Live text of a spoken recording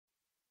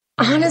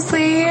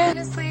Honestly,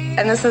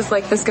 and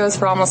this goes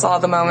for almost all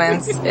the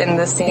moments in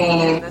the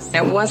scene.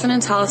 It wasn't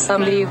until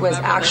somebody was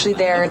actually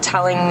there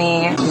telling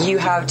me, you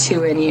have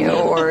 2 in you,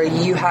 or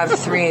you have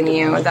 3 in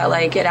you, that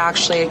like it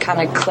actually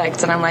kind of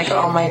clicked, and I'm like,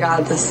 oh my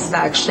god, this is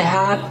actually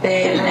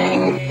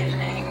happening.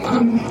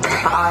 I'm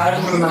proud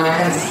of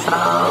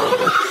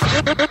myself.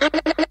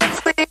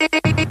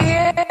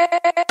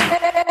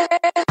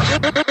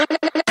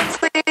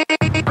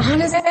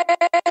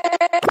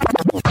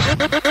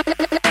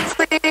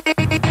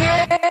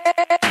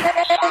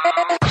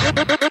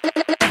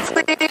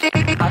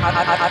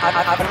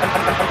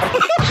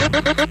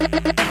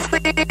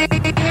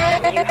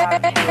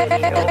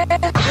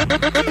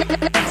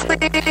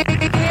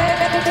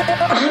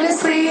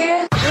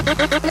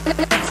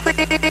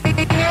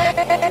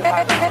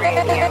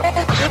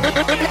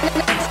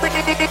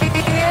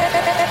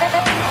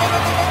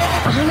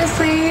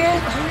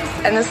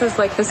 And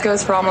this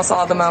goes for almost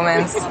all the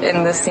moments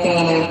in the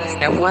scene.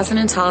 It wasn't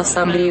until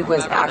somebody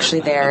was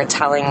actually there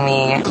telling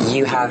me,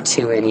 you have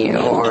 2 in you,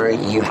 or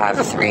you have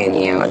 3 in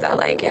you, that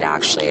like it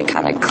actually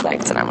kind of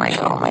clicked, and I'm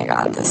like, oh my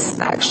god, this is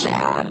actually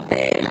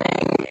happening.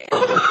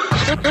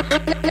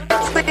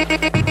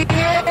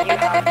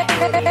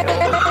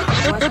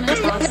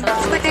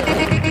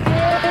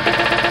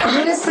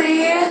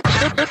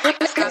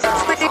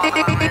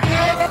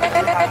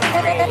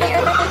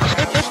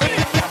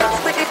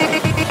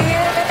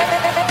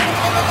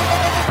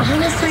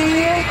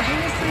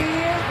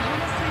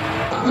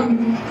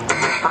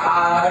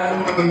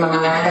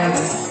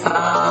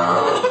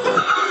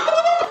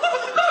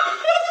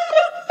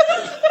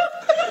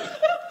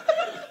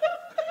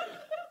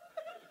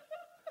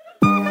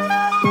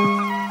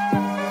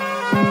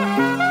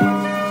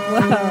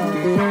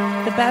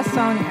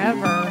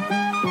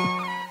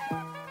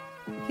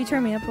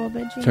 Turn me up a little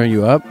bit, G? Turn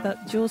you up? The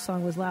Jules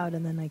song was loud,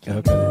 and then I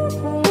can't. Okay.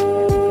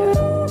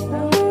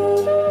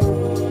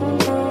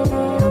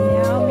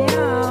 Meow,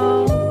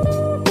 meow.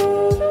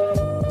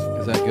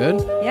 Is that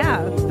good?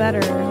 Yeah, it's better.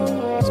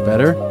 It's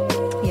better?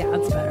 Yeah,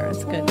 it's better.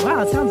 It's good.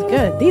 Wow, it sounds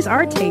good. These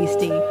are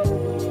tasty.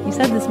 You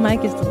said this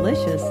mic is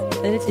delicious.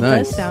 It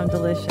nice. Does sound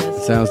delicious.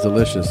 It sounds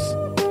delicious.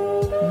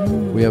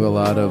 We have a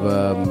lot of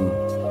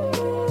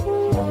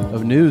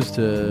news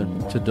to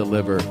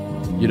deliver.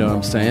 You know what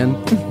I'm saying?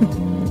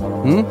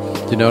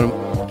 Do you know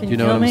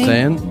what I'm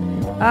saying?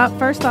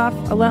 First off,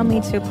 allow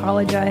me to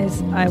apologize.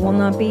 I will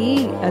not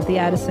be at the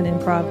Addison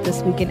Improv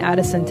this week in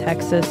Addison,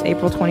 Texas,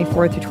 April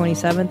 24th through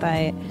 27th.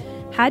 I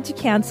had to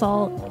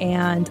cancel,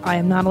 and I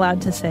am not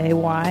allowed to say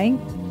why.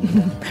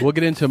 We'll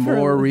get into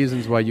more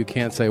reasons why you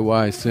can't say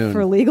why soon.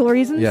 For legal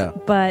reasons? Yeah.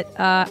 But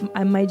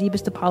my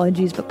deepest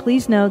apologies. But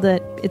please know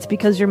that it's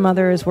because your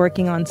mother is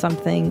working on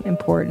something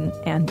important,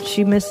 and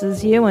she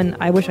misses you, and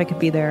I wish I could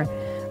be there.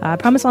 I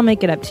promise I'll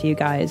make it up to you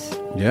guys.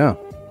 Yeah.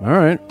 All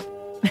right.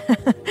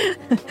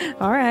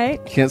 All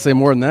right. Can't say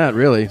more than that,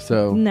 really.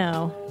 So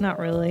no, not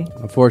really.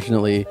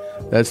 Unfortunately,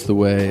 that's the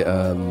way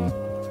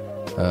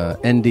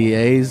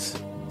NDAs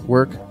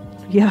work.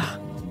 Yeah.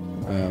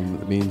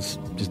 It means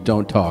just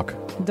don't talk.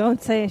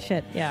 Don't say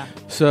shit. Yeah.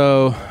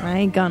 So I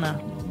ain't gonna.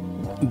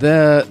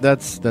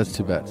 That's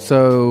too bad.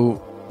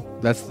 So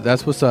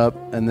that's what's up.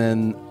 And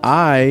then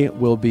I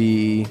will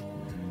be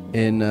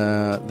in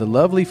the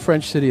lovely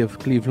French city of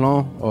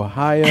Cleveland,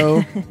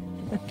 Ohio,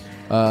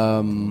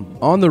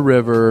 on the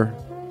river,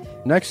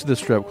 next to the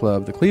strip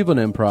club, the Cleveland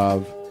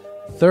Improv,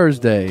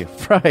 Thursday,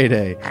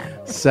 Friday,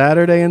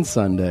 Saturday, and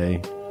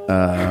Sunday.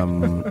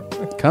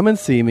 Come and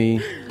see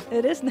me.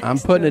 It is next I'm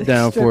putting to it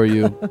down strip for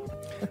you.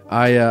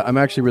 I'm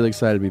actually really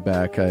excited to be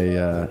back.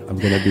 I'm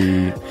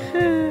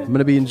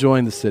gonna be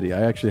enjoying the city.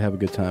 I actually have a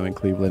good time in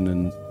Cleveland,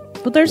 and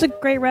but there's a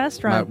great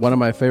restaurant. One of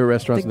my favorite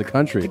restaurants in the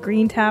country. The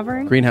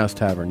Greenhouse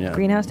Tavern, yeah.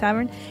 Greenhouse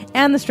Tavern.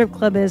 And the strip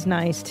club is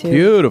nice, too.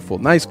 Beautiful.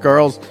 Nice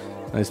girls.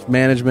 Nice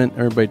management.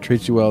 Everybody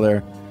treats you well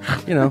there.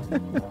 You know,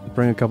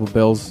 bring a couple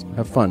bills.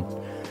 Have fun.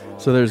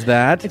 So there's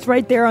that. It's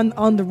right there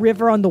on the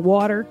river, on the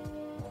water.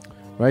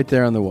 Right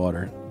there on the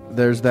water.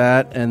 There's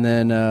that. And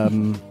then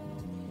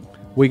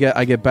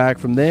I get back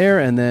from there,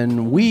 and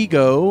then we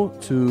go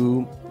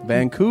to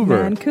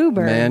Vancouver,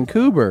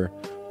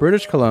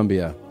 British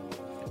Columbia.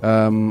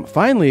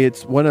 Finally,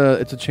 it's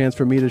a chance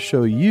for me to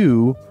show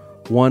you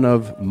one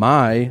of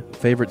my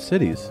favorite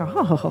cities.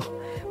 Oh,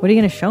 what are you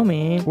going to show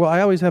me? Well,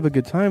 I always have a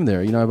good time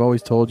there. You know, I've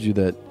always told you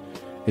that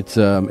it's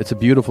a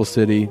beautiful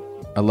city.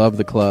 I love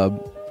the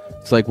club.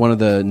 It's like one of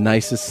the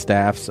nicest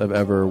staffs I've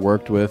ever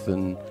worked with,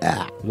 and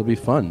it'll be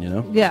fun. You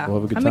know, yeah,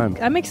 we'll have a good time.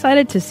 I'm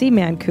excited to see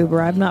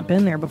Vancouver. I've not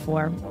been there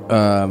before.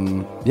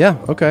 Yeah,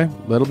 okay,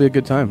 that'll be a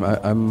good time.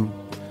 I'm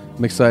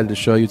excited to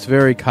show you. It's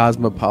very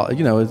cosmopolitan.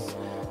 You know,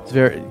 it's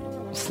very.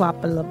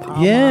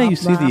 Yeah, you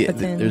see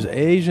there's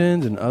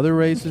Asians and other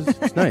races.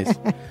 It's nice.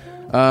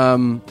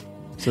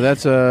 So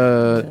that's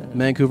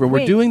Vancouver.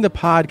 We're doing the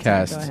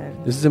podcast. Go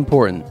ahead. This is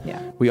important.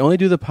 Yeah. We only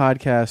do the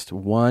podcast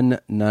one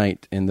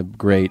night in the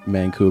great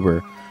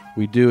Vancouver.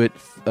 We do it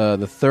the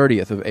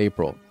 30th of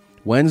April.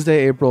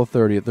 Wednesday, April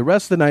 30th. The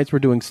rest of the nights we're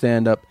doing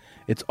stand-up.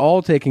 It's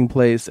all taking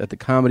place at the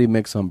Comedy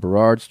Mix on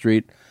Burrard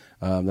Street.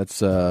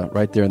 That's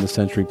right there in the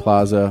Century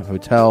Plaza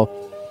Hotel.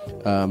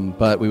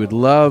 But we would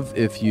love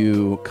if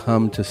you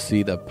come to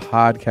see the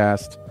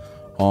podcast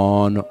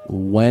on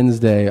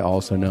Wednesday,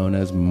 also known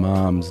as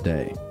Mom's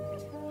Day.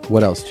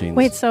 What else, Jeans?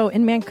 Wait, so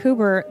in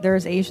Vancouver,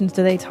 there's Asians.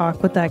 Do they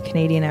talk with that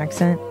Canadian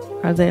accent?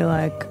 Are they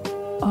like,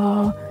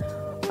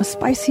 a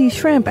spicy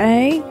shrimp,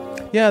 eh?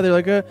 Yeah, they're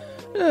like, they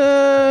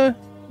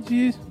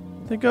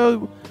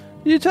go,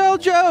 you tell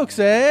jokes,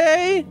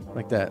 eh?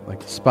 Like that,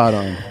 like spot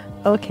on.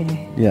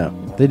 Okay. Yeah,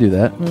 they do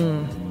that.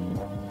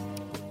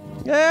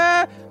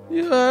 Yeah,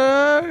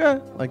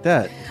 like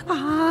that.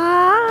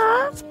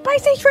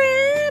 Spicy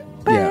shrimp,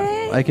 eh?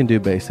 Yeah, I can do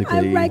basically.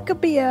 I like a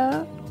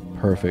beer.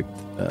 Perfect.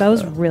 That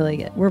was really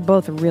good. We're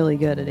both really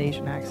good at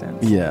Asian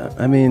accents. Yeah,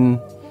 I mean,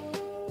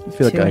 I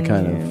feel like I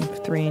kind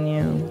of... Three and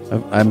you.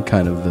 I'm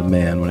kind of the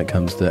man when it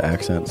comes to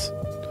accents.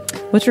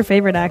 What's your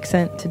favorite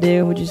accent to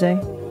do, would you say?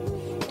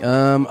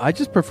 I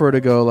just prefer to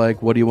go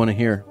like, what do you want to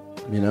hear?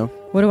 You know?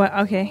 What do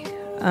I... Okay.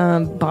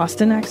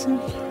 Boston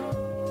accent?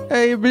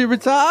 Hey, you be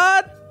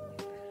retard?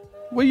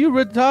 Were you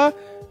retard?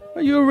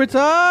 Are you a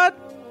retard?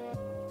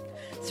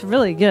 It's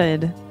really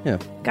good. Yeah.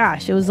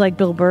 Gosh, it was like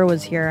Bill Burr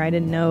was here. I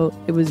didn't know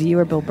it was you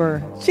or Bill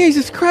Burr.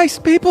 Jesus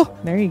Christ, people.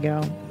 There you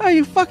go. Are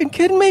you fucking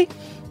kidding me?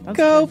 That's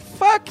go good.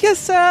 fuck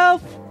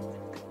yourself.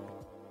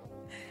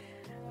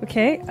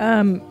 Okay. Get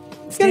out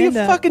of your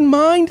fucking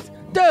mind?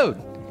 Dude,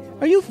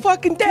 are you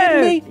fucking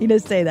kidding me? You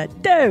didn't say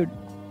that. Dude,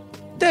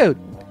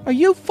 are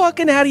you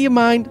fucking out of your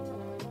mind?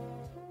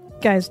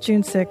 Guys,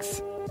 June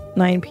 6th,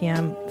 9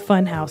 p.m.,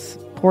 Funhouse,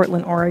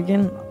 Portland,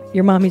 Oregon.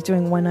 Your mommy's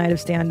doing one night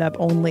of stand-up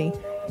only.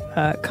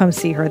 Come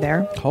see her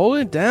there. Hold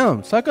it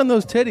down. Suck on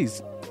those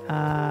titties.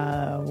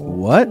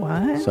 What?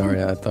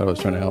 Sorry, I thought I was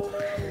trying to help.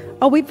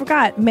 Oh, we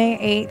forgot.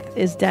 May 8th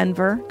is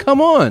Denver.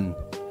 Come on.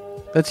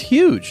 That's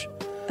huge.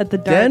 At the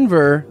Dark.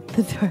 Denver.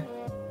 The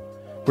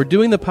We're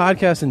doing the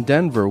podcast in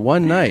Denver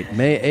one night,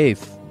 May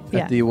 8th.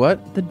 At the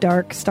what? The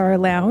Dark Star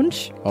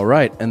Lounge. All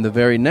right. And the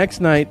very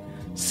next night,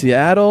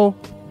 Seattle,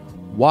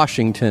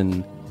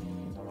 Washington,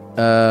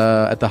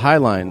 at the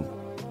Highline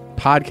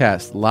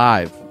podcast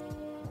live.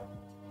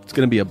 It's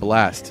going to be a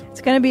blast.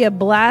 It's going to be a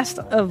blast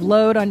of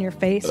load on your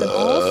face. And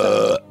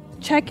also,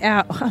 check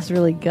out, that's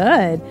really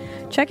good.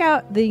 Check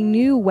out the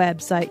new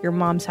website,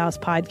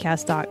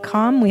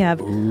 yourmomshousepodcast.com. We have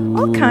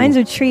all kinds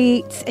of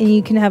treats, and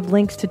you can have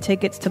links to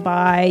tickets to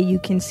buy. You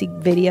can see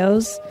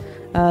videos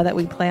that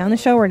we play on the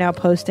show. We're now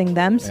posting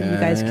them, so you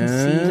guys can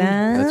see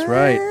them. That's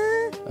right.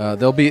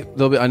 They'll be.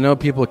 I know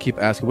people keep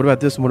asking, what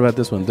about this one? What about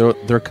this one?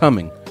 They're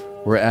coming.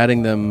 We're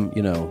adding them,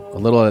 a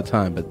little at a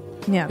time, but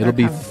yeah, it'll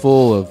be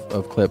full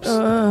of clips.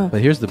 But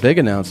here's the big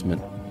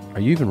announcement. Are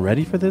you even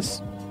ready for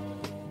this?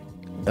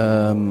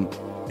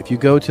 If you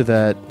go to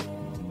that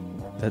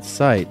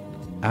site,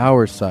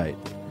 our site,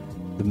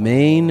 the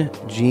main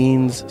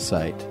Jeans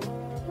site,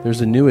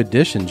 there's a new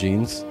edition,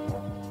 Jeans.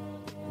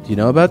 Do you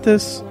know about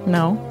this?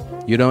 No.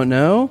 You don't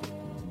know?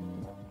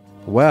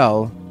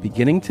 Well,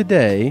 beginning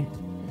today,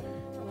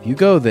 if you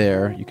go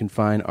there, you can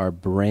find our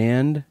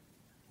brand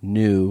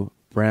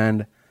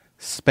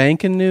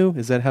spankin' new,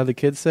 is that how the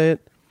kids say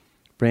it?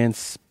 Brand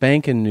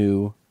spankin'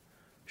 new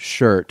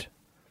shirt.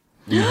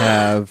 We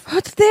have...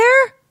 What's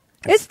there?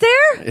 It's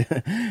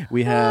there?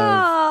 we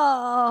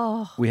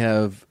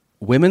have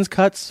women's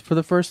cuts for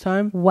the first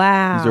time.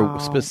 Wow. These are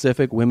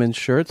specific women's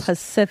shirts.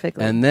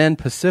 Specifically. And then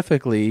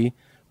specifically,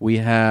 we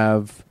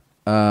have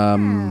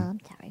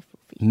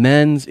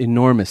men's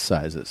enormous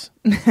sizes.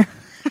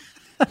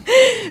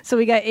 So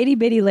we got itty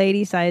bitty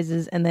lady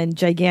sizes and then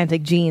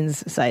gigantic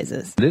jeans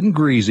sizes. It isn't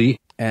greasy.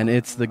 And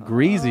it's the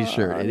greasy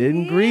shirt. It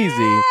isn't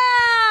greasy.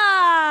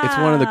 It's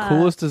one of the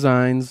coolest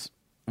designs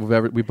we've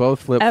ever. We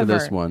both flipped for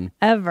this one.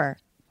 Ever.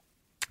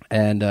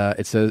 And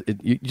it says,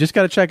 you just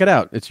got to check it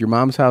out. It's Your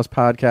Mom's House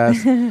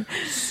Podcast.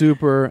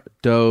 Super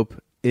dope.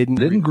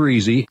 Isn't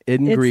greasy.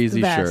 Isn't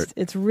greasy shirt.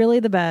 It's really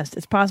the best.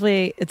 It's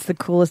the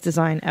coolest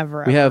design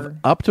ever. We have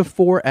up to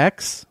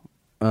 4X.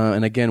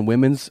 And again,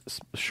 women's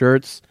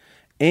shirts.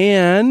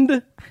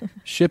 And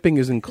shipping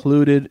is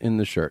included in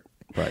the shirt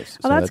price.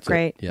 Oh, so that's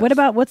great. Yes.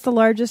 what's the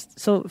largest?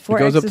 So 4X it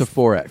goes up to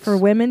 4X. For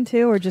women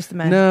too, or just the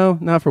men? No,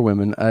 not for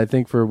women. I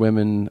think for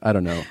women, I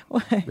don't know.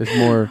 It's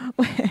more,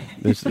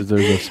 there's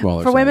a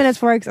smaller For size. women, it's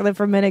 4X, and then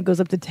for men, it goes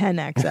up to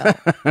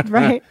 10XL,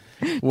 right?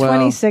 Well,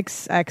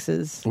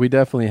 26Xs. We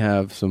definitely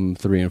have some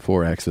 3 and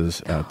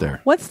 4Xs out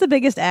there. What's the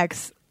biggest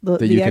X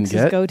that you can X's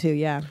get? go to?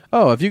 Yeah.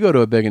 Oh, if you go to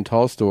a big and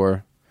tall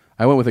store,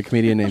 I went with a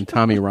comedian named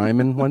Tommy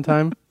Ryman one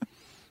time.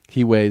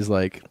 He weighs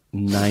like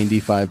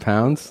 95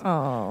 pounds.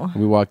 Oh.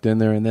 We walked in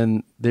there, and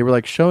then they were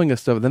like showing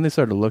us stuff. And then they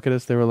started to look at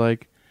us. They were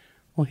like,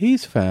 well,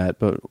 he's fat,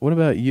 but what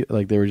about you?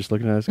 Like, they were just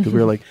looking at us because we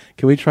were like,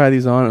 can we try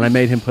these on? And I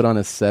made him put on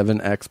a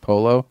 7X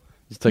polo.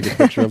 Just took a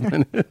picture of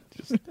him. And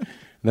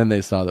then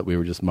they saw that we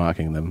were just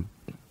mocking them.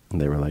 And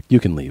they were like, you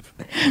can leave.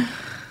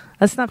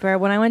 That's not fair.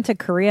 When I went to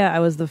Korea, I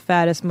was the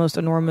fattest, most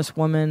enormous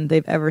woman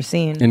they've ever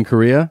seen. In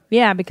Korea?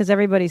 Yeah, because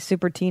everybody's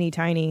super teeny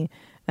tiny.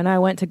 And I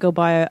went to go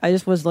buy I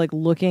just was like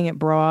looking at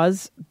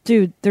bras.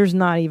 Dude, there's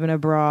not even a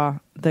bra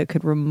that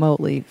could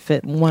remotely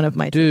fit one of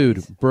my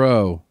titties.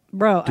 Bro.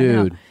 I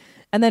know.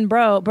 And then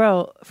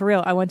bro, for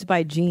real, I went to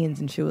buy jeans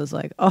and she was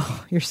like,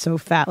 "Oh, you're so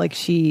fat." Like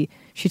she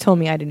told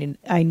me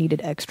I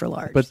needed extra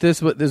large. But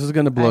this is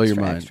going to blow your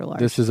mind. Extra large.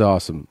 This is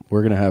awesome.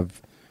 We're going to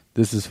have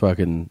this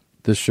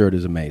shirt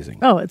is amazing.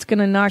 Oh, it's going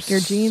to knock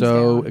your jeans down.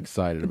 So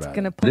excited about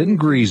it. Getting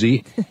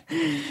greasy.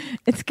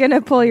 It's going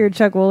to pull your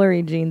Chuck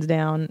Woolery jeans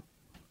down.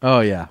 Oh,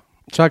 yeah.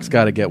 Chuck's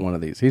got to get one of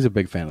these. He's a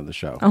big fan of the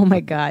show. Oh, my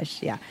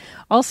gosh. Yeah.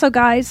 Also,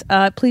 guys,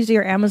 please do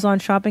your Amazon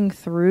shopping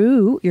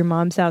through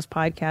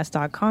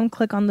yourmomshousepodcast.com.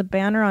 Click on the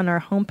banner on our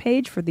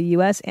homepage for the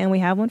U.S., and we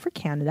have one for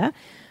Canada.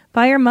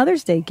 Buy your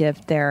Mother's Day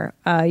gift there.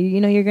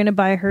 You're going to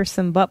buy her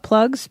some butt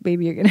plugs.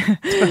 Maybe you're going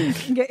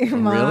to get your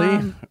mom.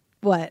 Really?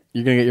 What?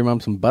 You're going to get your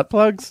mom some butt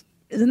plugs?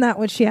 Isn't that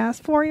what she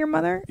asked for, your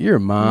mother? Your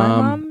mom. My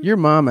mom? Your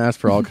mom asked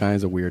for all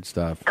kinds of weird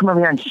stuff. Come over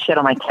here and shit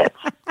on my tits.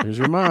 Here's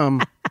your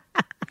mom.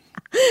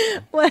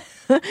 What?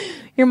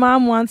 Your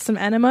mom wants some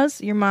enemas.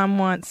 Your mom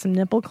wants some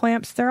nipple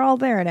clamps. They're all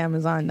there at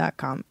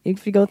Amazon.com.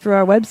 If you go through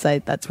our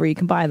website, that's where you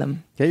can buy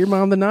them. Get your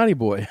mom the naughty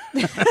boy.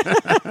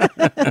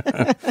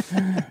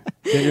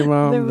 Get your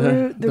mom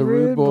the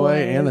rude boy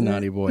and the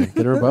naughty boy.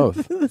 Get her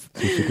both. So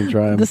she can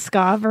try them. The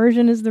ska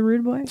version is the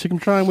rude boy? She can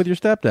try them with your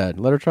stepdad.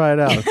 Let her try it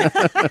out.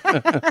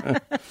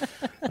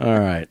 All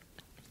right.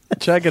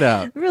 Check it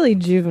out. Really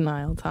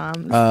juvenile,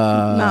 Tom.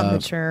 Not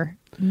mature.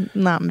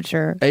 Not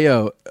mature. Hey,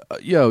 yo,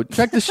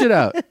 check this shit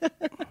out.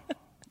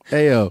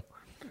 Hey, yo.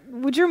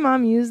 Would your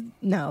mom use...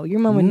 No, your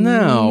mom would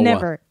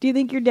never. Do you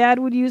think your dad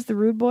would use the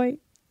rude boy?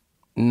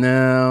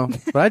 No,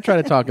 but I try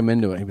to talk him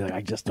into it. He'd be like,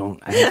 I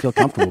don't feel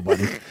comfortable,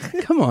 buddy.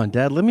 Come on,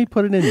 Dad, let me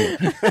put it in you.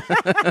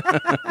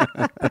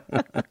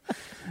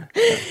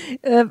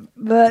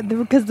 But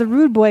because the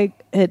rude boy,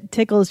 it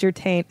tickles your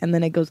taint and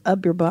then it goes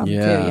up your bum too.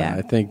 Yeah,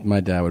 I think my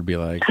dad would be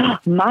like,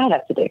 "Might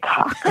have to be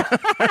cock."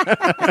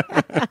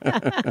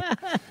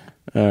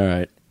 All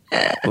right,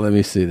 let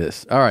me see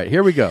this. All right,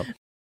 here we go.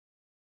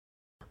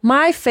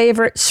 My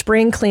favorite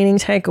spring cleaning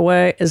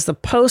takeaway is the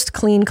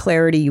post-clean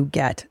clarity you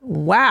get.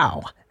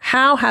 Wow.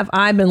 How have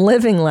I been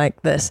living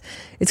like this?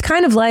 It's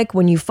kind of like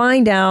when you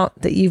find out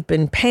that you've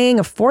been paying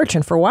a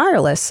fortune for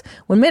wireless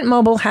when Mint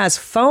Mobile has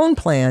phone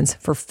plans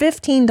for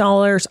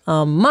 $15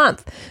 a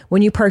month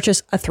when you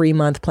purchase a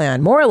 3-month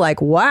plan. More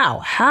like, wow,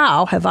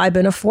 how have I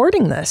been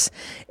affording this?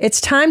 It's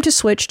time to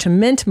switch to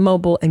Mint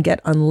Mobile and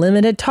get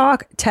unlimited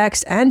talk,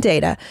 text, and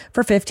data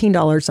for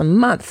 $15 a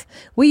month.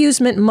 We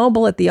use Mint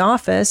Mobile at the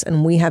office,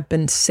 and we have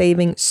been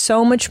saving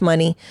so much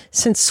money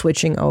since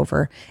switching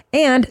over.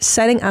 And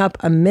setting up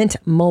a Mint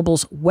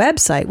Mobile's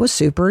website was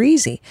super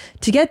easy.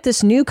 To get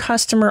this new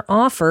customer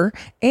offer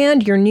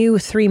and your new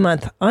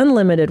 3-month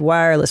unlimited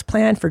wireless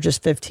plan for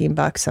just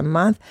 $15 a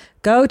month,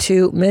 go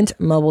to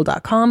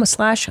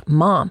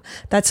mintmobile.com/mom.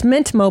 That's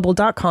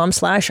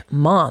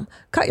mintmobile.com/mom.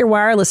 Cut your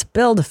wireless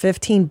bill to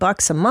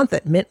 $15 a month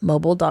at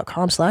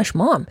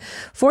mintmobile.com/mom.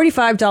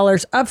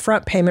 $45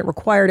 upfront payment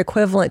required,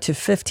 equivalent to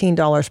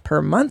 $15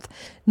 per month.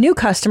 New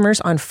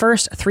customers on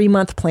first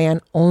 3-month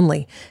plan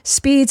only.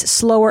 Speeds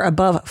slower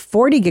above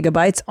 40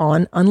 gigabytes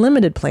on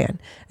unlimited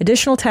plan.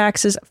 Additional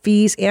taxes,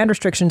 fees, and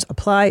restrictions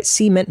apply.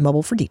 See Mint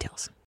Mobile for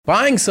details.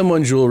 Buying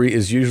someone jewelry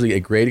is usually a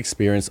great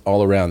experience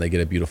all around. They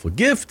get a beautiful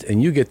gift,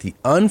 and you get the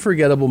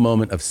unforgettable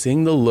moment of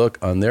seeing the look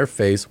on their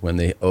face when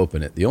they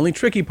open it. The only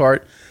tricky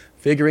part,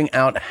 figuring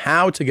out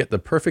how to get the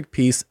perfect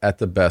piece at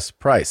the best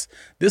price.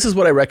 This is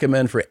what I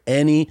recommend for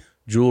any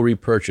jewelry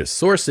purchase.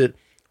 Source it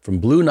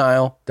from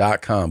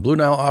BlueNile.com. Blue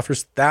Nile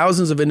offers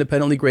thousands of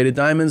independently graded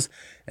diamonds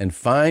and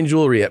fine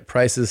jewelry at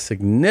prices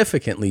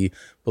significantly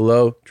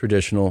below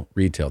traditional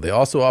retail. They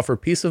also offer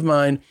peace of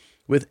mind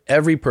with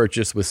every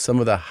purchase with some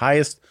of the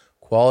highest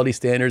quality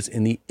standards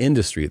in the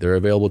industry. They're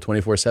available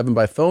 24/7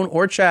 by phone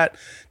or chat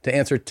to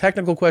answer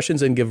technical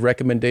questions and give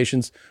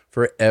recommendations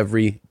for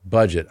every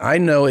budget. I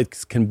know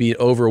it can be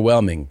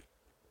overwhelming.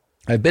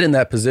 I've been in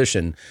that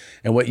position,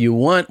 and what you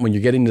want when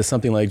you're getting into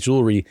something like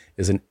jewelry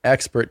is an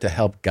expert to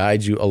help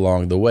guide you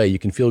along the way. You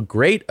can feel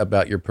great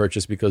about your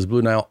purchase because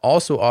Blue Nile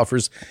also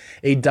offers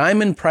a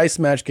diamond price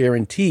match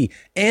guarantee.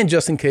 And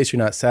just in case you're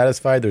not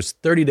satisfied, there's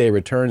 30-day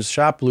returns.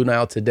 Shop Blue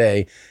Nile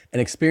today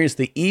and experience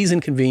the ease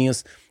and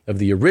convenience of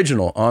the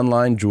original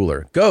online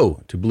jeweler. Go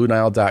to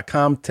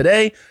BlueNile.com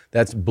today.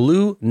 That's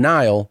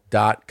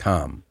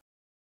BlueNile.com.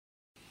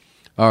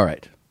 All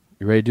right.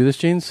 You ready to do this,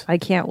 Jeans? I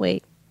can't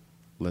wait.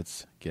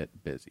 Let's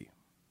get busy.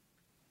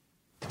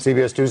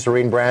 CBS 2's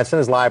Serene Branson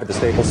is live at the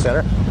Staples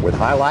Center with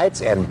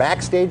highlights and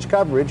backstage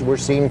coverage we're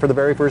seeing for the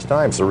very first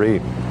time.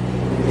 Serene.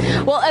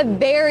 Well, a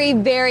very,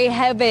 very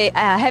heavy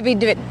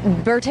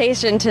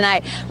rotation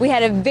tonight. We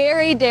had a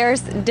very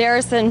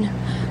Darrison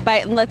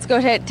fight. Let's go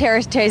to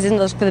Terrace Chase and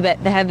look for the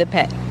head of the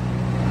pit.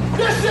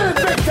 This shit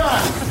is big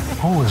time!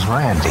 Who is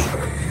Randy?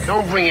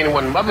 Don't bring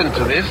anyone mother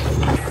into this.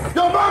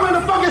 Yo, mom in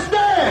the fucking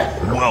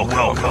stand!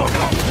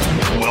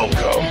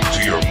 Welcome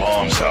to your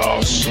mom's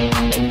house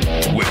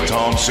with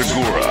Tom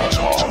Segura,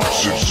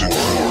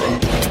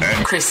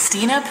 and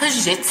Christina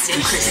Pazsitzky.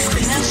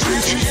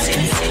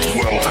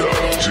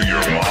 Welcome to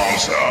your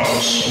mom's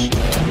house.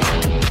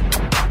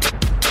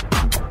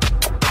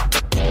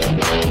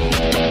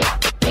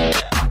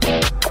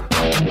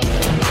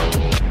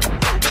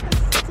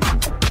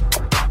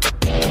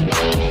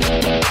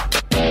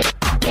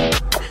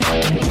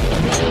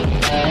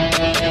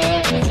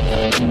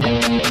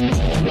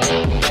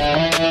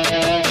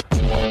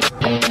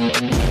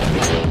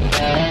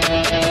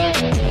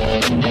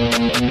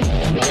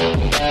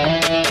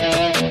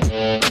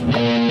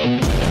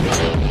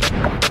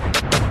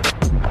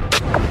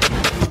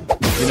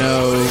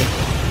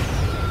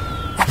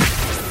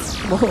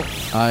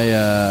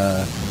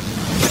 I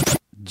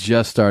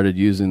just started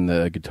using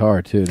the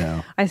guitar too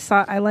now.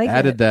 I like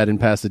added it. that in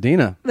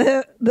Pasadena.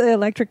 The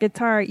electric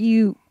guitar.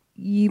 You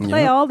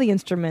play all the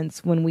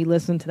instruments when we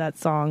listen to that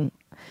song.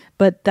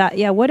 But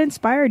what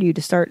inspired you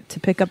to start to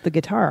pick up the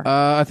guitar?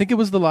 I think it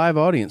was the live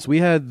audience. We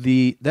had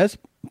that's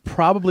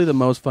probably the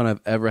most fun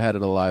I've ever had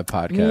at a live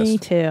podcast. Me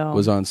too.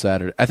 Was on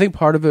Saturday. I think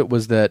part of it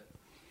was that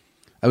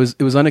it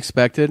was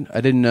unexpected.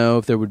 I didn't know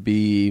if there would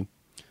be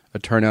a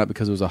turnout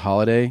because it was a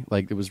holiday.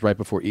 Like, it was right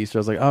before Easter.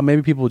 I was like, oh,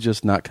 maybe people will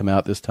just not come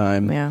out this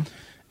time. Yeah.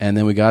 And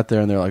then we got there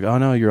and they're like, oh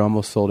no, you're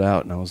almost sold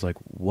out. And I was like,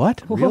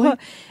 what? Really?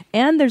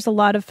 And there's a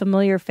lot of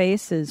familiar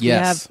faces.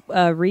 Yes. We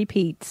have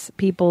repeats,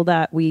 people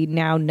that we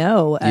now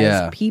know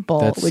as people,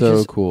 that's which so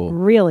is cool.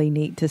 Really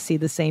neat to see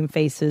the same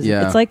faces.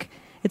 Yeah.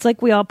 It's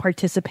like we all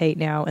participate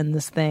now in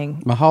this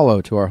thing.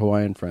 Mahalo to our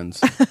Hawaiian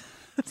friends.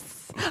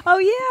 Oh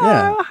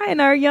yeah. Hi, and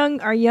our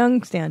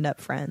young stand-up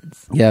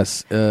friends.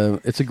 Yes,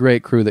 it's a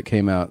great crew that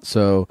came out.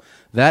 So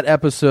that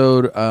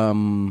episode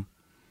from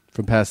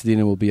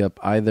Pasadena will be up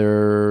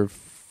either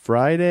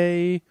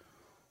Friday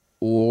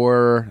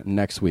or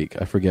next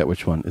week. I forget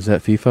which one. Is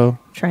that FIFO?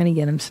 Trying to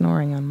get him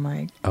snoring on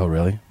mic. Oh,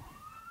 really?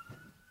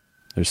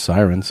 There's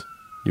sirens.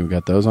 You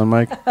got those on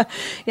mic?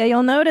 Yeah,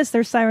 you'll notice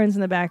there's sirens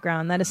in the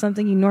background. That is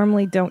something you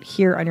normally don't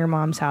hear on your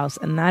mom's house,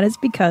 and that is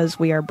because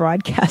we are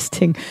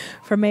broadcasting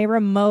from a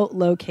remote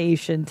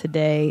location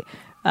today.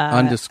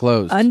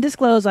 Undisclosed.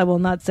 Undisclosed. I will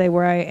not say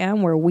where I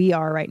am, where we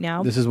are right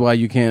now. This is why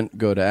you can't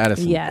go to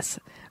Addison. Yes.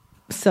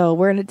 So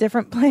we're in a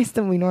different place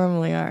than we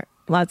normally are.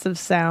 Lots of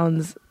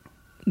sounds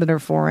that are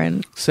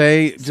foreign.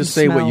 Just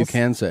say what you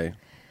can say.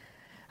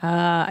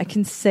 I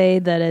can say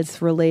that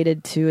it's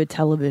related to a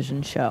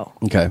television show.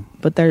 Okay.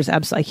 But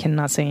I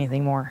cannot say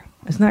anything more.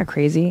 Isn't that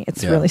crazy?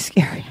 It's really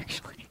scary,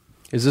 actually.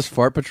 Is this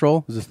Fart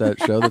Patrol? Is this that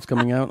show that's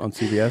coming out on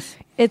CBS?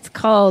 It's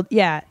called,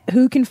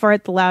 Who Can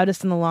Fart the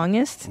Loudest and the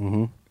Longest?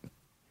 Mm-hmm.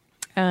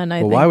 And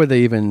I think, why would they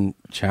even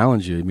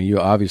challenge you? I mean,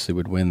 you obviously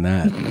would win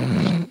that.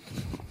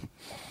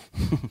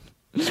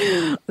 This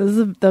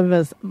is the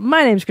best.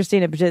 My name's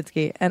Christina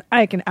Pazsitzky, and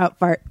I can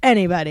outfart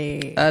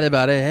anybody.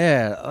 Anybody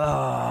here?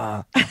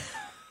 Oh.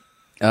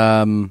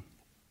 So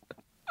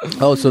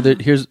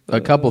here's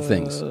a couple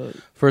things.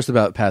 First,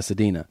 about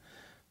Pasadena.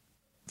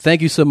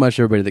 Thank you so much,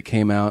 everybody that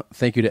came out.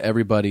 Thank you to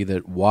everybody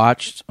that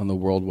watched on the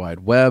World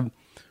Wide Web.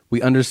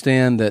 We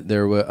understand that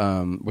there were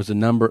a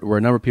number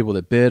of people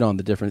that bid on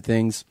the different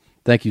things.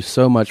 Thank you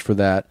so much for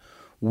that.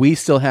 We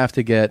still have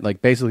to get,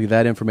 basically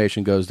that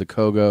information goes to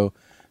Kogo.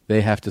 They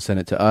have to send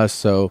it to us.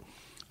 So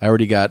I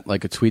already got a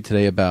tweet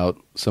today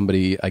about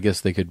somebody, I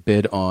guess they could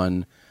bid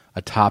on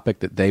a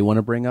topic that they want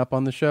to bring up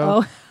on the show.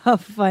 Oh, how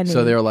funny.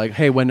 So they're like,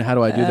 hey, how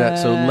do I do that?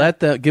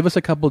 So give us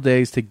a couple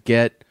days to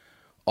get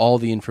all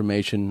the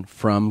information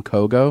from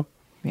Kogo.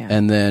 Yeah.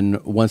 And then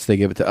once they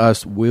give it to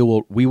us, we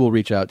will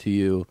reach out to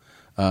you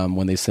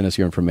when they send us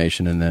your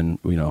information, and then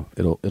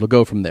it'll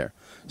go from there.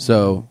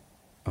 So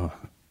okay.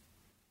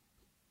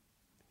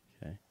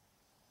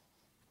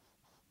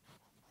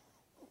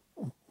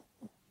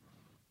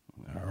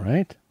 All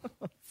right.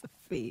 It's a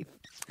thief.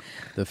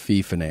 The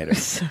Fiefinator.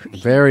 So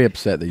very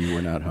upset that you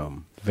were not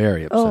home.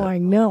 Very upset. Oh, I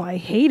know. I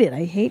hate it.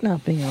 I hate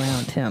not being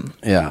around him.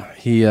 Yeah,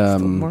 he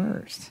it's the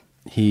worst.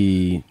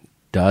 He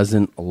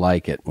doesn't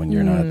like it when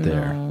you're not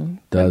there.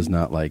 Does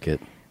not like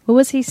it. What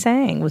was he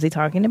saying? Was he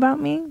talking about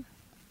me?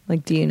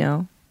 Do you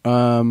know?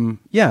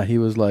 Yeah, he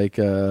was like,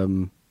 where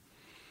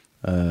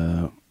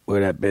that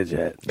bitch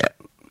at? Yeah.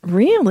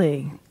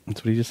 Really?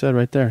 That's what he just said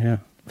right there. Yeah.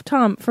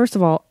 Tom, first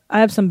of all,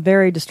 I have some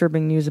very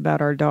disturbing news about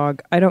our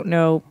dog. I don't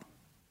know.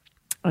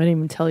 I didn't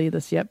even tell you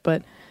this yet,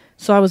 but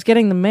so I was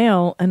getting the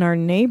mail, and our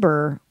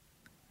neighbor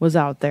was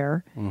out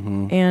there,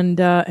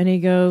 and he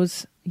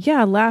goes,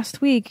 "Yeah,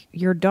 last week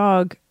your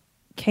dog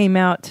came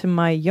out to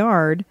my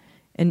yard,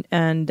 and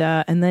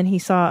then he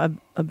saw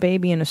a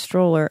baby in a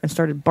stroller and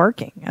started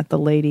barking at the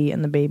lady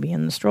and the baby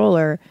in the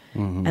stroller,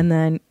 and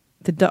then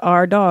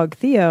our dog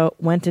Theo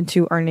went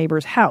into our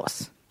neighbor's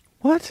house."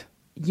 What?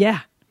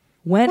 Yeah.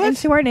 Went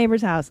into our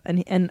neighbor's house,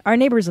 and our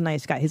neighbor's a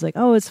nice guy. He's like,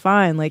 "Oh, it's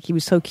fine." He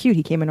was so cute.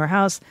 He came in our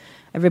house.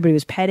 Everybody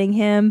was petting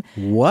him.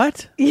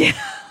 What? Yeah.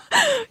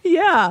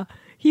 Yeah.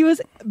 He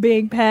was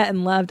being pet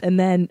and loved, and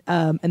then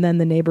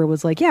the neighbor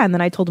was like, "Yeah," and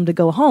then I told him to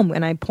go home,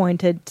 and I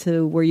pointed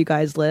to where you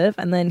guys live,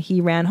 and then he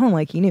ran home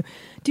like he knew.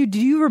 Dude, do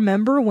you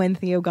remember when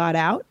Theo got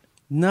out?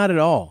 Not at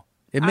all.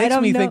 It makes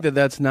me think that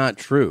that's not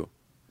true.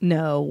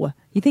 No.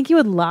 You think he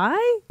would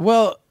lie?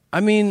 Well,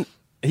 I mean,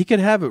 he could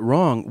have it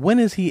wrong. When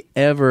has he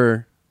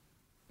ever,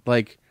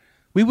 like,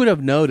 we would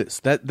have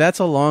noticed that that's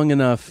a long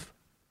enough,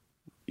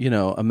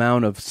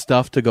 amount of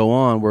stuff to go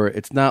on where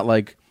it's not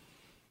like,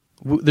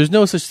 there's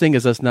no such thing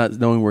as us not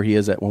knowing where he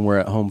is at when we're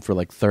at home for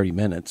like 30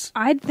 minutes.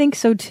 I'd think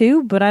so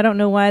too, but I don't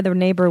know why the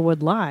neighbor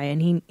would lie,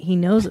 and he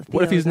knows it.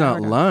 What if he's not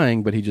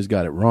lying, but he just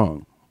got it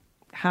wrong?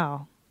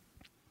 How?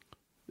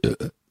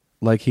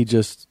 Like he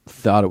just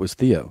thought it was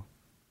Theo.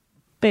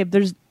 Babe,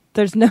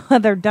 there's no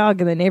other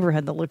dog in the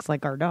neighborhood that looks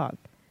like our dog.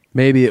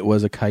 Maybe it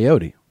was a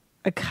coyote.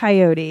 A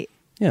coyote.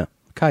 Yeah,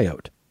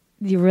 coyote.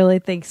 You really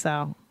think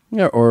so?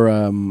 Yeah,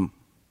 or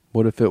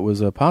what if it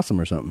was a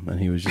possum or something, and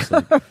he was just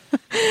like...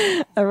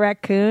 A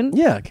raccoon?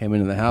 Yeah, came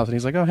into the house, and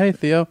he's like, oh, hey,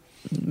 Theo.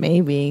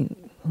 Maybe.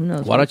 Who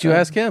knows? Why don't you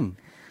ask him?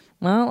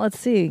 Well, let's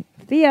see.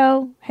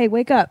 Theo, hey,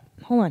 wake up.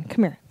 Hold on,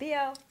 come here.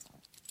 Theo.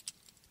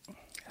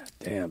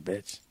 Damn,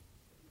 bitch.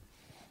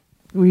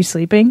 Were you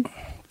sleeping?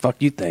 Fuck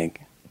you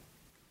think?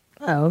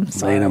 Oh, I'm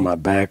sorry. Laying on my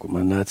back with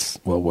my nuts,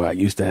 where I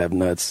used to have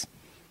nuts,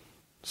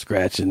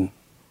 scratching,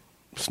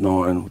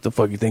 snoring. What the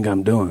fuck you think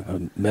I'm doing?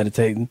 I'm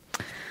meditating?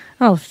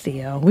 Oh,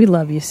 Theo, we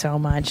love you so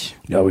much.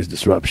 You always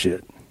disrupt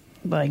shit.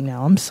 Like,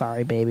 no, I'm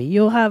sorry, baby.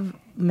 You'll have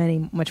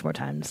much more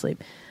time to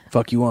sleep.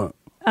 Fuck you want?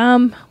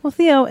 Well,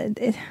 Theo,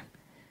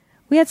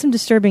 we had some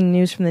disturbing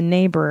news from the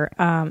neighbor.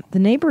 The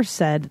neighbor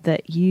said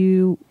that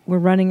you were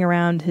running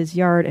around his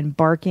yard and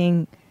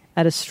barking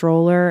at a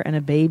stroller and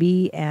a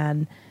baby,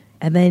 and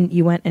then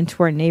you went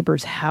into our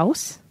neighbor's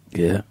house?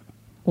 Yeah.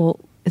 Well,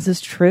 is this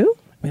true?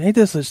 I mean, ain't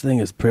there such thing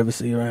as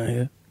privacy around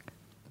here?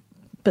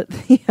 But,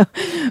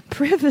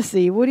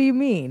 privacy, what do you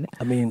mean?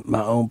 I mean,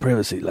 my own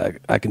privacy.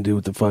 Like, I can do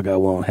what the fuck I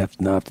want.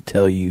 Not have to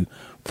tell you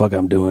fuck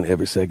I'm doing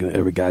every second,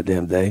 every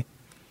goddamn day.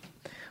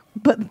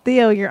 But,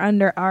 Theo, you're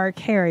under our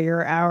care.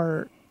 You're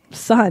our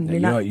son.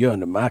 You're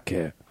under my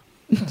care.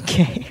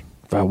 Okay.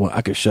 If I want,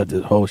 I could shut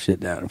this whole shit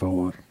down if I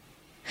want.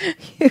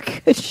 You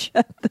could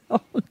shut the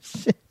whole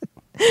shit.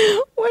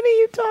 What are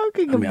you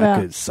talking about?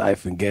 I could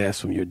siphon gas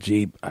from your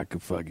Jeep. I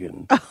could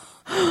fucking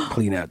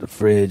clean out the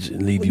fridge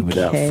and leave you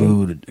without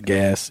food or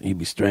gas. And you'd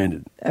be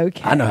stranded.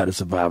 Okay. I know how to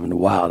survive in the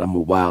wild. I'm a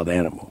wild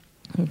animal.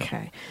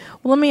 Okay.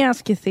 Well, let me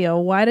ask you, Theo,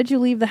 why did you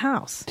leave the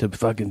house? To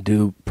fucking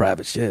do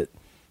private shit.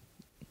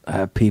 I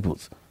have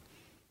peoples.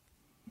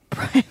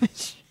 Private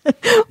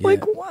shit?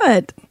 Like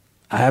what?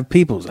 I have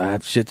peoples. I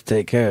have shit to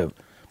take care of.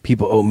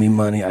 People owe me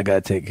money. I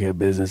gotta take care of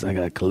business. I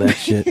gotta collect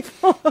shit.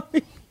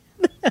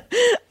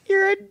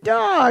 You're a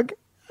dog.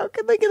 How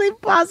could they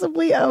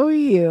possibly owe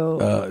you?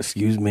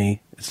 Excuse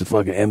me. It's the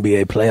fucking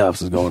NBA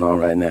playoffs is going on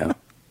right now.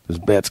 There's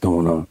bets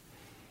going on.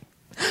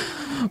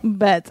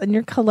 Bets. And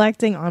you're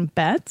collecting on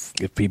bets?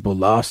 If people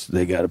lost,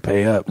 they gotta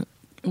pay up.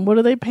 What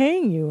are they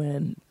paying you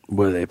in?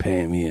 What are they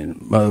paying me in?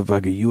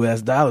 Motherfucking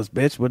US dollars,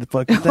 bitch. What the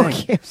fuck you think?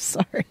 Okay, I'm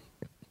sorry.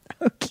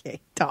 Okay,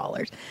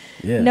 dollars.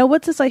 Yeah. Now,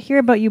 what's this I hear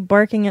about you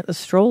barking at the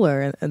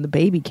stroller and the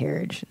baby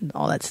carriage and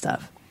all that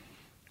stuff?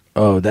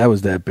 Oh, that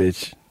was that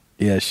bitch.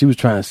 Yeah, she was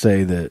trying to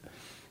say that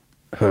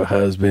her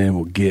husband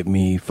will get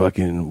me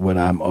fucking what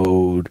I'm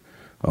owed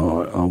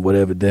on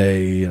whatever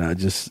day, and I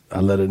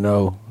let her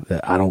know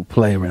that I don't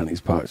play around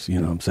these parts. You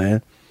know what I'm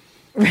saying?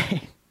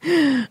 Right.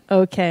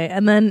 Okay,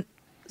 and then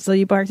so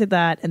you barked at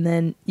that, and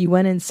then you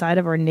went inside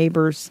of our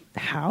neighbor's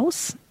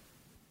house?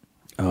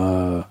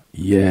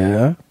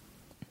 Yeah.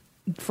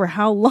 For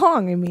how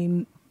long? I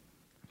mean...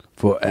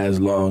 For as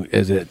long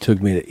as it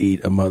took me to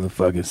eat a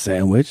motherfucking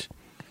sandwich.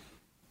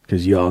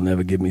 Because y'all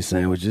never give me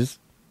sandwiches.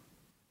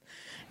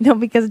 No,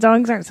 because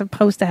dogs aren't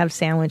supposed to have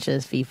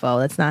sandwiches, FIFO.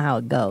 That's not how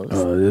it goes.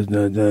 Oh, that's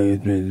not how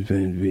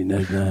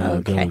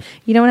it goes.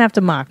 You don't have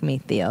to mock me,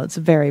 Theo. It's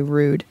very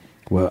rude.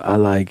 Well, I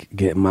like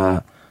getting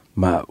my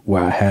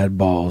where I had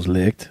balls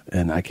licked,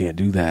 and I can't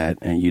do that,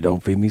 and you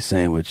don't feed me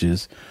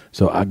sandwiches.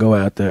 So I go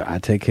out there, I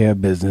take care of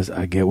business,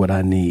 I get what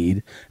I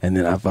need, and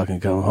then I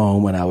fucking come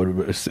home, and I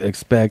would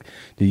expect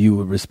that you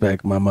would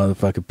respect my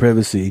motherfucking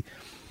privacy,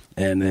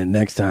 and then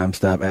next time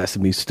stop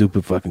asking me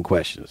stupid fucking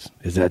questions.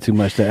 Is that too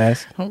much to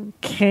ask?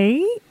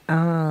 Okay.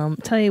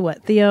 Tell you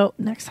what, Theo,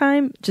 next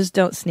time just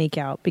don't sneak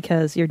out,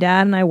 because your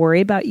dad and I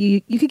worry about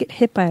you. You could get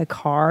hit by a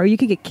car, you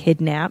could get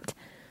kidnapped.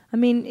 I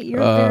mean,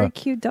 you're a very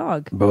cute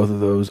dog. Both of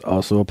those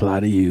also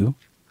apply to you,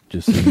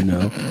 just so you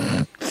know.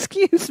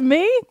 Excuse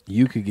me?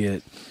 You could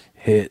get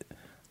hit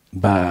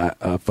by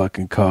a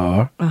fucking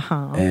car,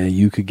 and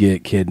you could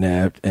get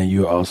kidnapped, and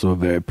you're also a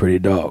very pretty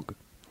dog.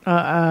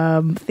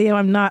 Theo,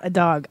 I'm not a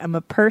dog. I'm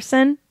a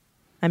person.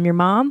 I'm your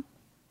mom.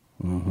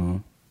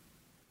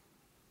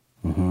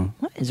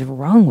 What is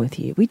wrong with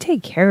you? We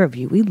take care of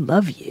you. We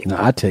love you. No,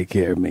 I take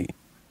care of me.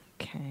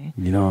 Okay.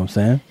 You know what I'm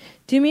saying?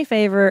 Do me a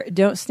favor.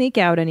 Don't sneak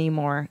out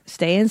anymore.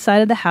 Stay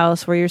inside of the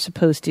house where you're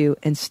supposed to,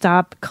 and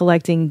stop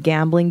collecting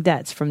gambling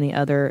debts from the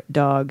other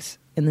dogs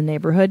in the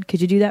neighborhood. Could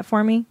you do that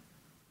for me?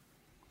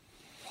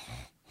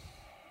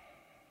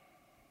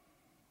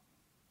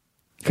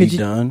 Could you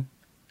done?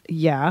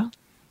 Yeah.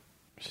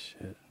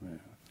 Shit,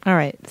 man. All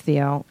right,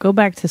 Theo. Go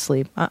back to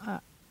sleep.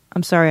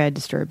 I'm sorry I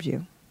disturbed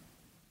you.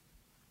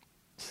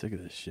 Sick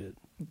of this shit.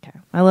 Okay.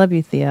 I love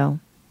you, Theo.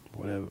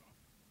 Whatever.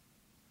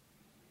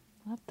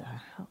 What the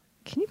hell?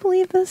 Can you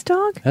believe this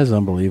dog? That's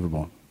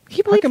unbelievable. Can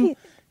you believe How come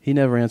he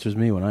never answers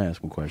me when I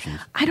ask him questions?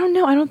 I don't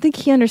know. I don't think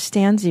he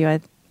understands you.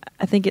 I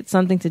think it's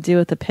something to do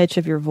with the pitch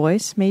of your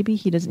voice. Maybe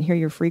he doesn't hear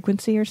your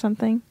frequency or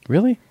something.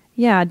 Really?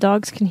 Yeah,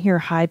 dogs can hear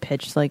high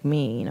pitched like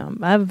me. You know,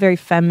 I have a very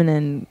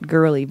feminine,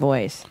 girly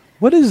voice.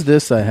 What is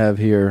this I have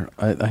here?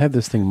 I have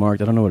this thing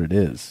marked. I don't know what it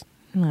is.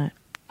 What?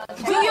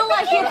 Do you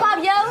like hip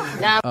hop, yo?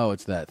 No. Oh,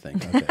 it's that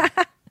thing. Okay.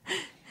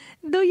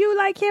 Do you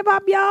like hip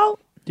hop, yo?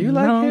 Do you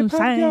like hip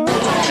hop, yo?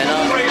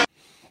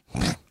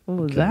 What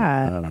was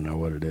that? I don't know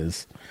what it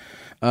is.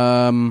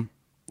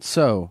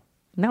 So.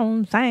 No,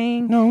 I'm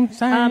saying. No, I'm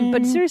saying.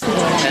 But seriously.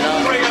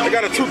 I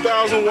got a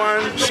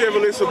 2001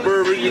 Chevrolet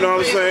Suburban, you know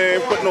what I'm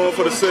saying, putting on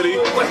for the city.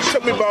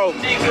 Took me about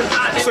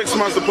 6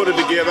 months to put it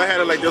together. I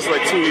had it like just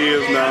like 2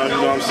 years now, you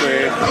know what I'm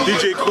saying.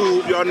 DJ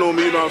Cool, y'all know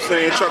me, you know what I'm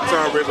saying. Chuck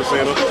Town Record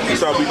Center.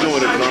 That's how we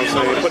doing it, you know what I'm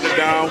saying. Putting it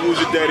down, Who's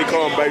Your Daddy,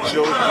 Call Him Back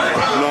Show, you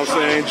know what I'm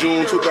saying.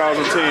 June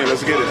 2010,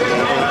 let's get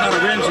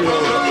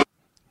it.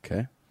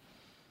 Okay.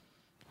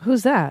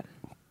 Who's that?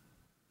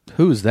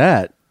 Who's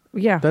that?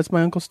 Yeah. That's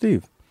my Uncle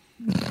Steve.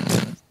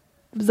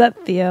 Was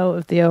that Theo,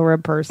 if Theo were a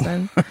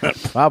person?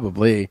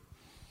 Probably.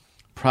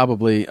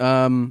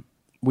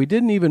 We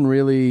didn't even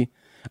really...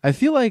 I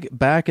feel like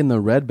back in the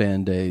Red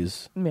Band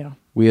days, yeah,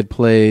 we had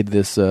played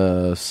this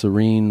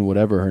Serene,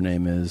 whatever her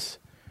name is.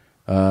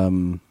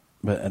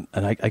 But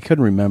I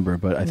couldn't remember,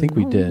 but I think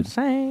we did.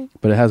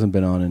 But it hasn't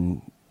been on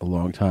in a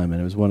long time,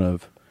 and it's one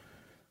of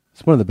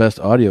the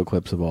best audio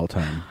clips of all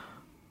time.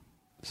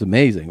 It's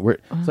amazing.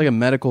 It's like a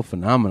medical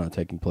phenomenon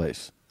taking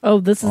place. Oh,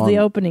 this is the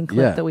opening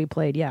clip that we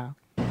played, yeah.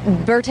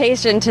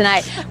 Birtation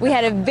tonight. We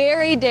had a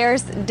very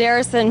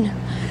Darrison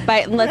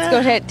bite. Let's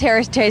go to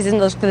Terrace Chase and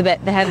look for the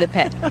head of the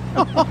pit.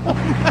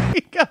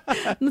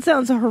 That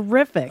sounds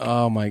horrific.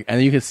 Oh my!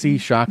 And you can see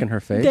shock in her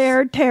face.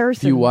 Terracin.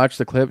 If you watch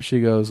the clip, she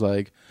goes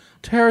like,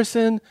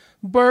 "Terracin,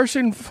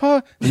 Burson,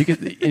 fuck."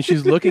 And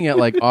she's looking at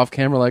like off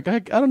camera, like I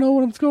don't know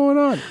what's going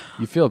on.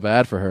 You feel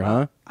bad for her,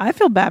 huh? I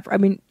feel bad for. I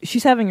mean,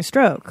 she's having a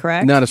stroke,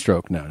 correct? Not a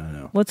stroke.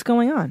 No. What's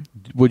going on?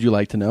 Would you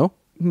like to know?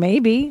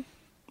 Maybe.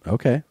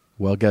 Okay.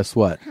 Well, guess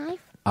what?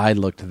 I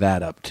looked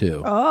that up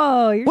too.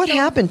 Oh, what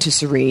happened to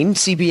Serene,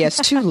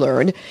 CBS 2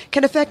 learned,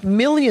 can affect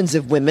millions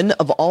of women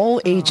of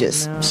all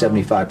ages.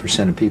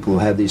 75% of people who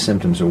have these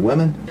symptoms are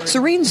women.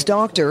 Serene's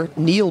doctor,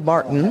 Neil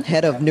Martin,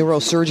 head of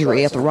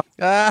neurosurgery at the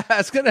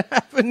it's going to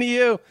happen to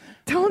you.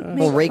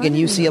 Reagan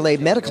UCLA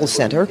Medical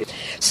Center,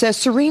 says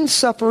Serene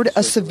suffered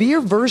a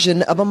severe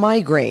version of a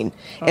migraine.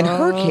 In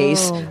her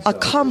case, a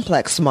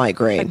complex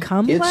migraine. A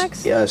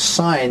complex? It's a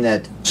sign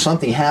that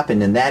something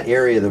happened in that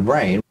area of the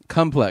brain.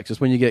 Complex is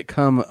when you get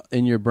cum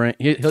in your brain.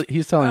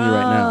 He's telling you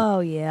right now. Oh,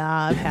 yeah.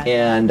 I've had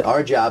and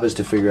our job is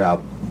to figure out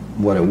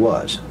what it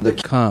was. The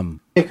cum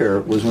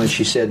kicker was when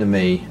she said to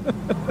me,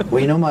 well,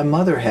 you know, my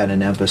mother had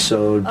an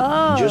episode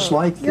just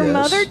like this. Your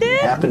mother did?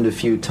 It happened a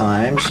few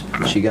times.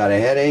 She got a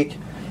headache.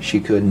 She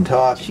couldn't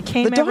talk.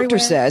 The doctor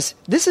says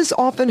this is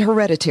often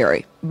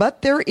hereditary,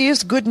 but there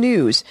is good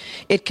news.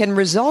 It can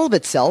resolve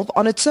itself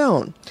on its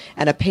own,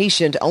 and a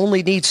patient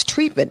only needs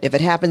treatment if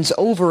it happens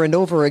over and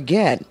over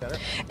again.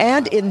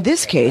 And in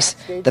this case,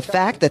 the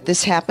fact that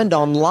this happened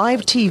on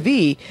live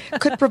TV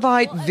could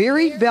provide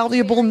very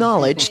valuable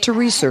knowledge to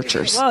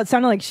researchers. Well, it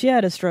sounded like she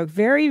had a stroke.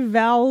 Very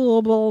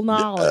valuable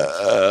knowledge.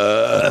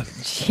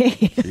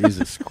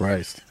 Jesus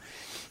Christ.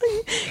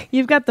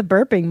 You've got the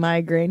burping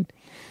migraine.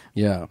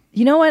 Yeah.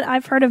 You know what?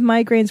 I've heard of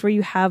migraines where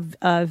you have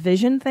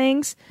vision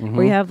things,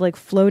 where you have like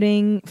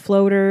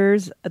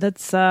floaters.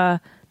 That's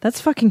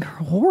fucking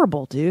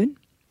horrible, dude.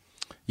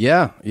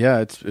 Yeah.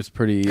 It's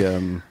pretty.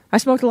 I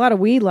smoked a lot of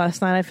weed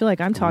last night. I feel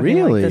like I'm talking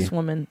Really? like this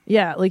woman.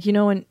 Yeah, like you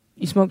know when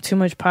you smoke too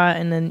much pot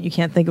and then you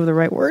can't think of the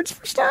right words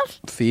for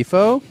stuff.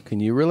 FIFO, can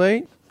you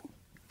relate?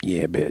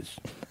 Yeah, bitch.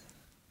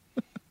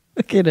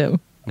 Look at him.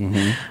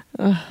 Mm-hmm.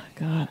 Oh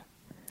God.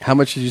 How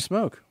much did you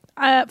smoke?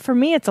 For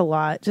me, it's a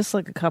lot. Just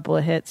like a couple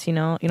of hits, you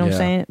know what I'm Yeah.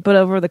 saying? But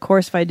over the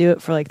course, if I do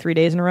it for like 3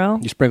 days in a row.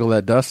 You sprinkle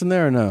that dust in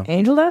there or no?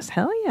 Angel dust?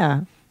 Hell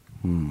yeah.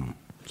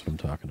 That's what I'm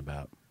talking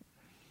about.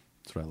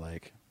 That's what I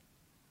like.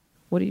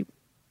 What do you...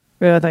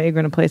 I thought you were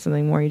going to play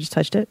something more. You just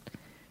touched it?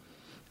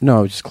 No,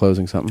 I was just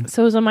closing something.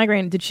 So it was a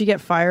migraine. Did she get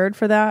fired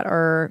for that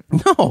or...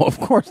 No, of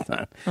course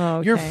not. Oh,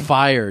 okay. You're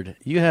fired.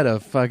 You had a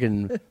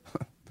fucking...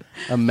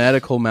 a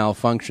medical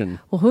malfunction.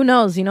 Well, who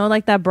knows? You know,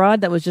 like that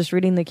broad that was just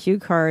reading the cue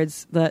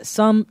cards, the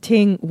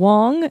Ting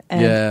Wong,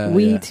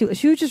 and too.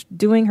 She was just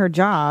doing her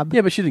job.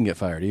 Yeah, but she didn't get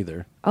fired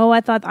either. Oh, I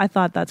thought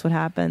that's what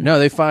happened. No,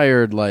 they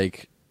fired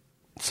like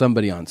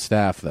somebody on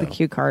staff though. The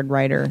cue card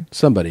writer.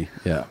 Somebody,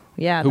 yeah.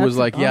 Yeah. Who was that's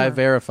like, an yeah, I honor.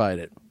 verified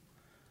it.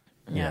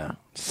 Yeah.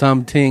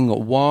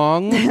 Something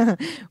Wong.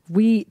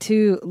 We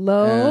too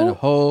low. And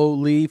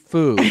holy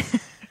food.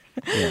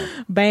 Yeah.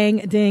 Bang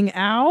ding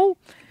ow.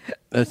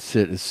 That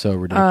shit is so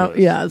ridiculous.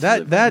 Yeah.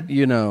 That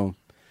you know,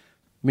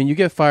 I mean, you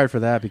get fired for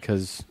that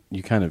because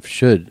you kind of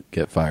should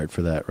get fired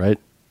for that, right?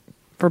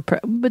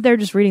 But they're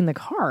just reading the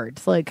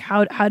cards. Like,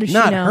 how does she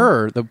know? Not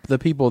her. The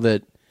people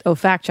that Oh,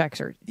 fact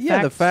checkers.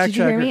 Yeah, the fact Did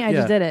you hear checker- me? I yeah.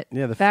 just did it.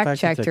 Yeah, the fact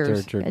fact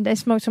checkers. checker. And I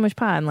smoked so much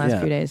pot in the last Yeah.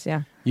 few days.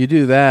 Yeah. You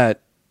do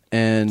that,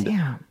 and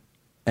Damn.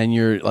 and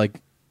you're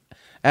like,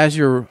 as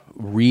you're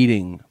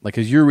reading, like,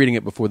 as you're reading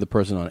it before the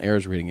person on air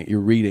is reading it, you're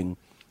reading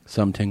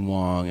some Ting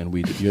Wong, and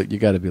you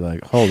got to be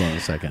like, hold on a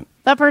second.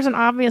 That person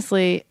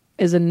obviously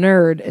is a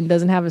nerd and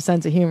doesn't have a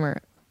sense of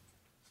humor.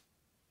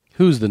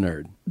 Who's the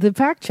nerd? The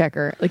fact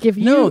checker. Like if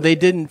you No, they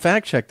didn't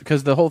fact check,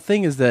 because the whole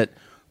thing is that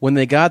when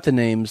they got the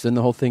names, then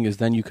the whole thing is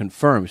then you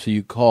confirm. So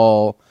you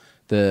call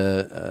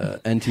the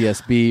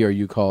NTSB, or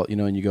you call,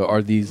 and you go,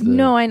 are these the...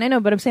 No, I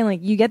know, but I'm saying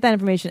like you get that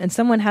information and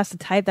someone has to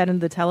type that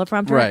into the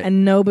teleprompter, Right.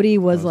 and nobody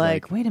was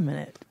like, wait a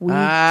minute.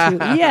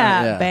 Yeah,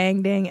 Yeah.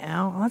 bang, dang,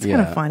 ow. That's Yeah,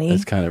 kind of funny.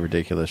 It's kind of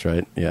ridiculous,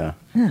 right? Yeah.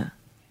 Yeah.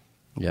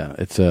 Yeah,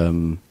 it's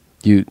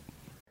you.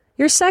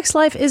 Your sex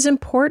life is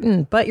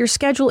important, but your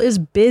schedule is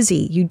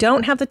busy. You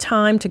don't have the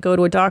time to go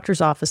to a doctor's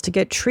office to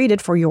get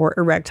treated for your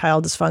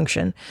erectile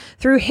dysfunction.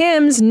 Through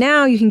HIMS,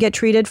 now you can get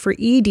treated for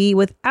ED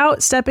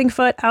without stepping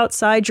foot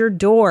outside your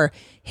door.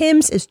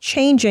 HIMS is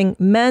changing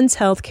men's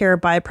health care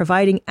by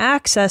providing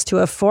access to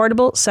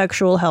affordable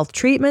sexual health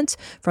treatments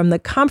from the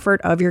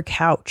comfort of your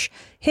couch.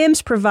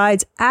 HIMS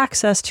provides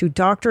access to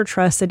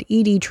doctor-trusted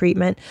ED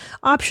treatment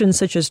options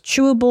such as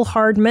chewable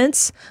hard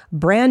mints,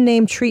 brand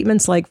name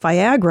treatments like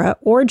Viagra,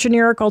 or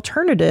generic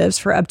alternatives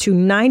for up to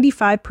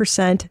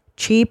 95%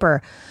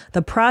 cheaper.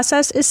 The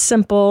process is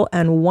simple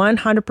and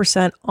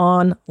 100%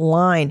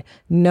 online.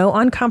 No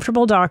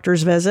uncomfortable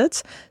doctor's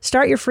visits.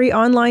 Start your free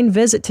online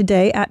visit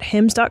today at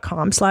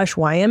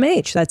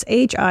hims.com/YMH. That's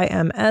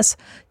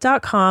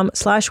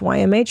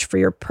HIMS.com/YMH for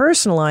your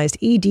personalized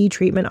ED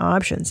treatment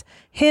options.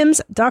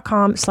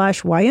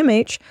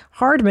 hims.com/YMH.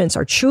 Hard mints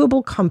are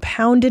chewable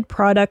compounded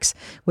products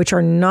which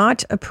are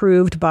not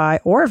approved by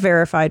or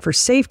verified for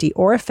safety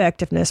or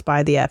effectiveness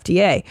by the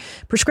FDA.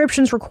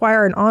 Prescriptions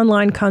require an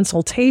online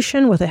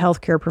consultation with a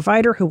healthcare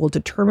provider who will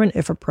determine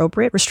if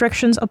appropriate.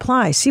 Restrictions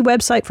apply. See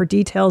website for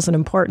details and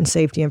important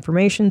safety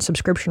information.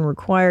 Subscription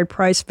required.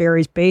 Price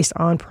varies based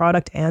on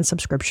product and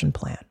subscription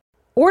plan.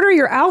 Order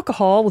your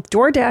alcohol with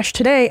DoorDash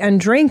today and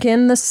drink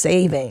in the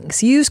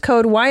savings. Use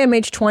code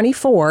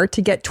YMH24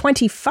 to get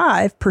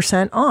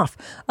 25% off,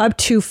 up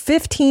to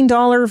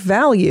 $15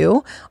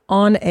 value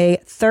on a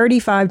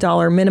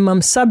 $35 minimum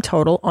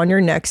subtotal on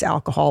your next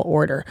alcohol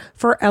order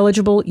for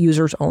eligible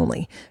users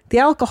only. The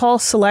alcohol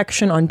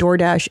selection on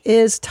DoorDash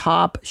is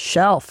top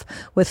shelf.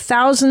 With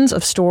thousands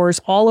of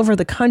stores all over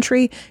the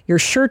country, you're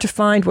sure to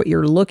find what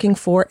you're looking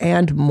for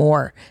and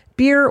more.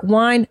 Beer,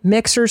 wine,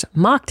 mixers,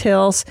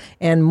 mocktails,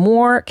 and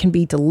more can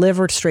be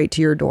delivered straight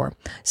to your door.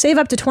 Save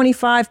up to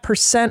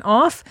 25%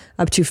 off,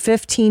 up to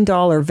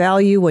 $15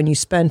 value when you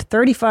spend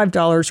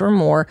 $35 or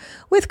more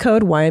with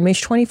code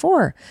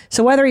YMH24.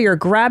 So whether you're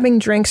grabbing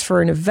drinks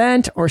for an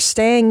event or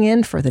staying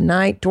in for the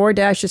night,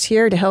 DoorDash is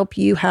here to help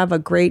you have a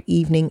great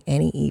evening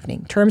any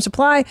evening. Terms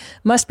apply.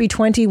 Must be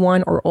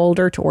 21 or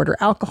older to order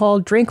alcohol.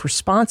 Drink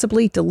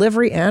responsibly.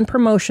 Delivery and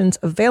promotions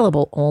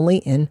available only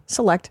in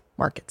select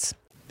markets.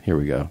 Here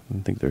we go.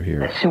 I think they're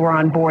here. Who are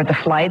on board the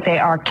flight. They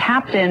are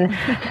Captain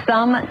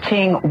Sum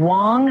Ting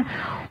Wong,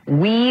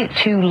 Wee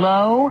Tu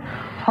Lo,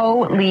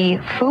 Ho Li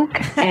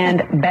Fook,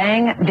 and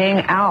Bang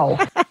Ding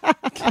Ao.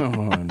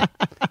 Come on.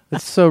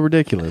 It's so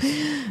ridiculous.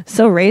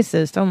 So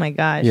racist. Oh my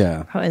gosh.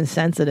 Yeah. How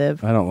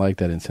insensitive. I don't like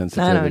that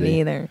insensitivity. I don't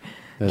either.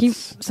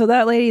 So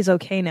that lady's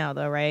okay now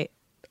though, right?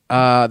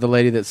 The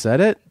lady that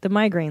said it? The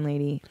migraine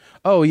lady.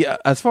 Oh, yeah.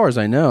 As far as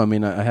I know, I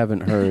mean, I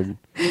haven't heard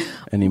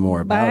any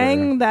more about her.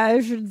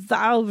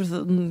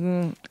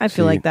 I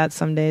feel like that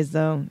some days,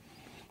 though.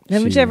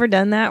 Haven't you ever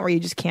done that where you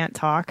just can't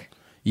talk?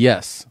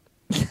 Yes.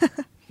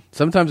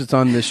 Sometimes it's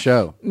on this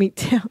show. Me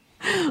too.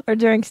 Or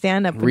during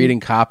stand-up. Reading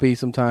copy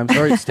sometimes.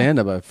 Or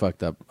stand-up, I've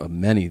fucked up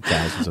many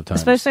thousands of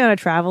times. Especially on a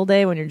travel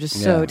day when you're just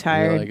so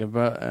tired. You're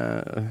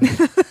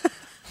like,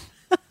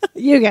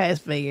 you guys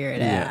figure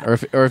it out.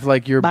 Or if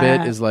like your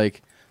bit is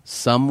like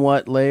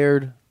somewhat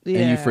layered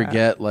and you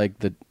forget like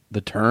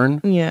the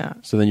turn. Yeah.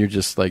 So then you're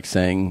just like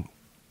saying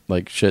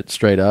like shit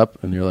straight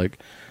up and you're like,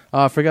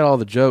 oh, I forgot all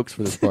the jokes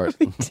for this part.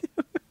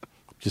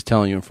 Just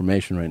telling you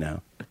information right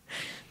now.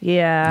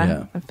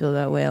 Yeah. I feel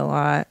that way a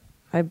lot.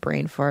 I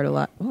brain fart a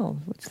lot. Oh,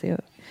 what's the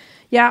other?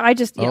 Yeah, I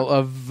just... Yeah. Oh,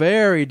 a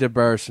very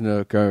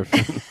diversionary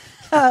person.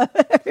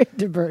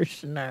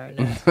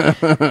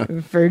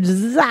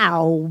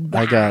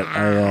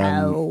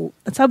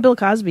 That's how Bill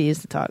Cosby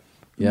used to talk.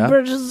 Yeah?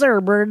 Birds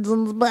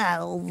and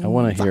battles. I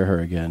want to hear her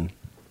again.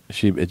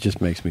 It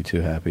just makes me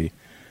too happy.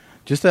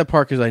 Just that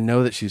part, because I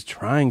know that she's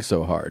trying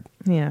so hard.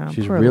 Yeah,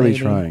 she's really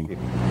trying.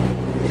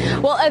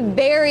 Well, a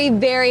very,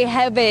 very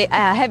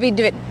heavy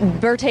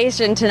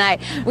debatation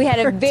tonight. We had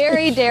a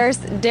very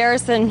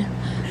Darrison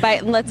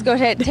fight. Let's go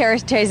to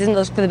Terrace and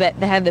look for the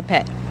head of the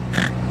pit.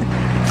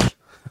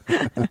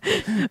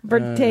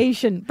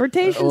 Bertation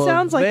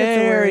sounds like it's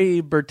a word.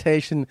 Very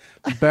Bertation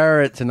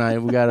Barrett tonight.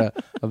 We got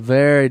a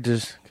very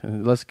just.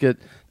 Let's get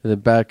to the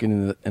back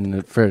in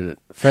the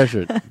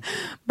fresher.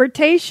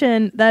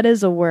 Bertation, that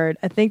is a word.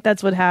 I think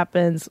that's what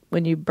happens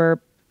when you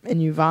burp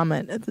and you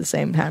vomit at the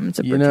same time. It's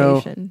a You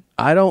know, birtation.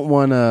 I don't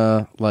want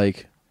to,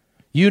 like,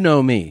 you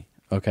know me,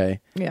 okay?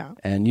 Yeah.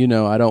 And you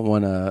know I don't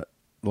want to,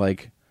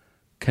 like,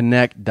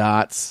 connect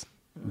dots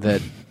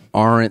that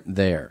aren't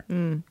there.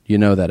 Mm. You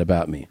know that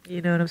about me.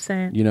 You know what I'm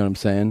saying? You know what I'm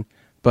saying?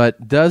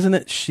 But doesn't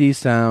it she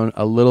sound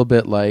a little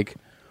bit like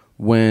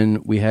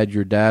when we had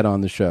your dad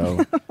on the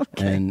show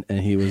and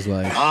he was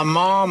like, I'm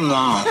mom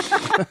now.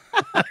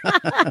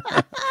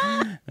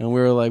 and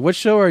we were like, what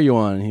show are you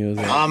on? And he was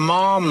like, I'm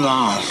mom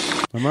now.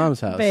 my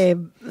mom's house.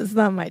 Babe, it's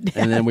not my dad.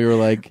 And then we were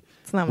like,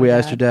 It's not my we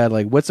asked dad. your dad,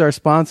 like, what's our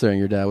sponsor? And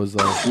your dad was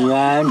like,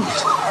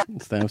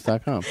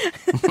 stamps.com.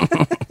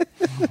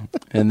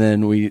 And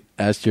then we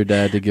asked your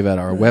dad to give out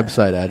our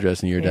website address,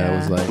 and your dad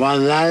was like,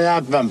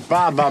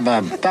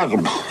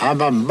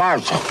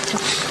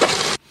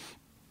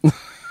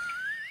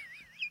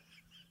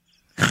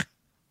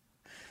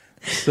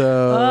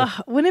 so,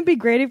 Wouldn't it be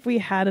great if we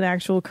had an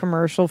actual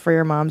commercial for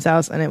your mom's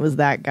house and it was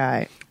that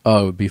guy?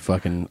 oh, it would be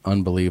fucking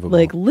unbelievable.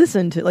 Like,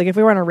 listen to, like, if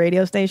we were on a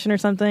radio station or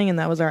something and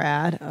that was our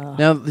ad. Oh,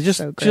 Now, just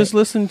so great. just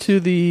listen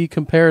to the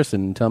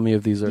comparison and tell me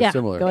if these are Yeah,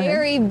 similar. go ahead.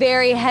 Very,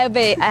 very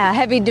heavy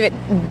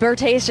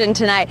birtation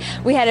tonight.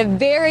 We had a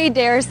very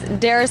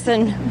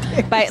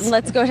Darrison bite.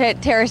 Let's go to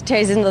Terrace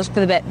and look for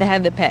the bit. They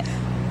had the pit.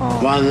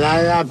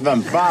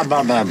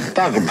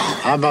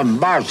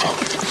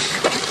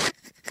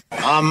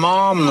 I'm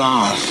mom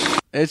now.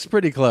 It's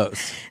pretty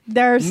close.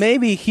 There's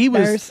Maybe he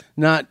was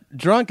not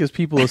drunk as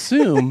people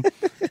assume,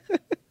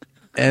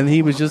 and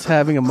he was just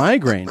having a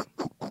migraine.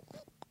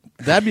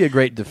 That'd be a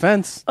great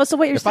defense. Oh, so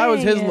what you're if I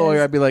was his saying lawyer,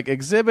 is- I'd be like,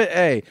 Exhibit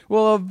A.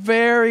 Well, a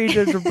very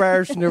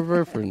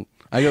different.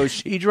 I go, is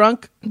she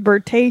drunk?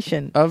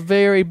 Birtation. A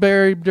very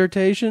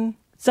dirtation?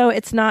 So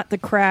it's not the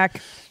crack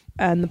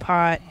and the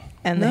pot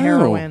and the No.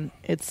 heroin.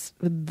 It's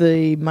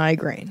the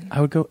migraine.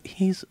 I would go,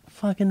 he's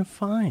fucking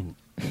fine.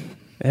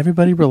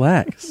 Everybody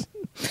relax.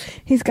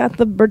 He's got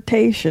the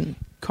birtation.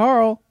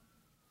 Carl,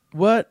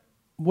 what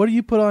do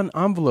you put on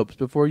envelopes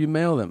before you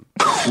mail them?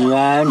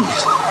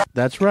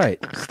 That's right,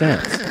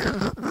 stamps.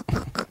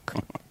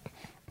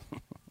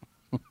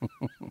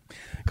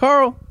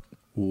 Carl,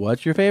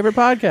 what's your favorite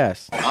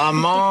podcast? I'm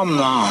mom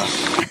now.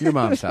 Your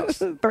mom's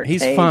house.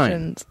 He's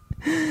fine.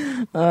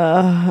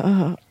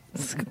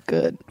 It's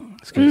good.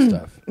 It's good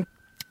stuff.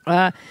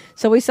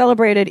 So we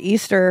celebrated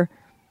Easter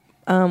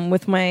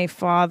with my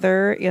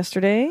father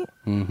yesterday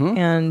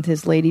and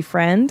his lady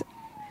friend.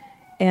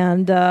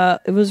 And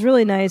it was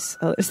really nice.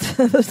 Oh,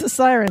 there's the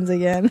sirens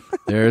again.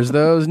 There's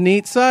those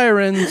neat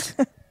sirens.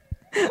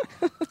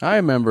 I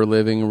remember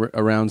living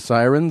around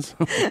sirens.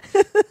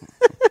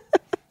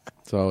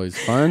 It's always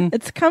fun.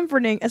 It's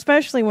comforting,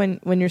 especially when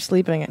you're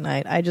sleeping at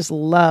night. I just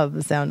love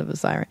the sound of a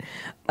siren.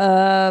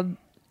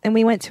 And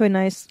we went to a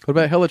nice... What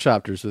about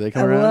helicopters? Do they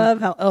come I around?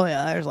 love how... Oh,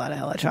 yeah, there's a lot of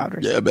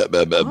helicopters. Yeah,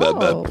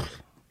 Oh.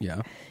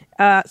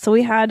 yeah. So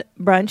we had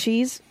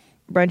brunchy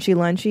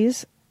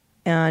lunchies.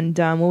 And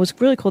what was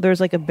really cool, there was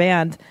like a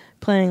band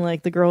playing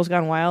like the Girls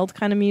Gone Wild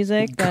kind of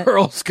music.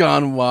 Girls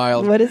Gone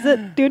Wild. What is it?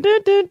 You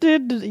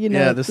know,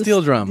 Yeah, the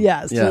steel drum.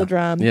 Yeah, steel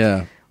drum.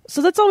 Yeah.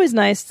 So that's always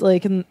nice.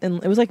 Like, and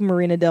it was like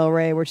Marina Del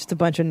Rey, where it's just a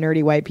bunch of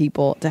nerdy white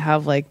people to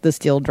have like the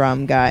steel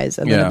drum guys,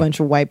 and then a bunch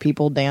of white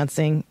people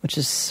dancing, which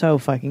is so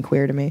fucking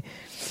queer to me.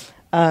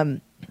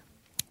 But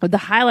the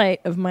highlight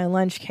of my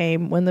lunch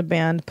came when the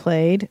band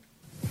played.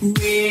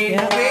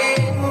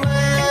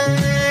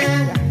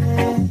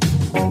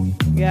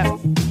 Yeah.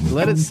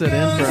 Let it sit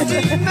in for a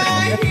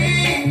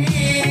minute.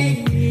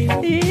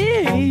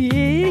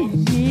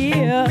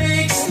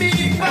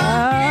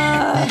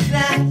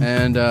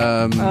 And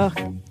oh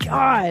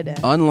God!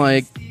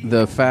 Unlike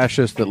the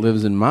fascist that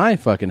lives in my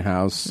fucking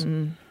house,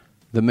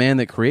 the man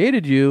that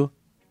created you,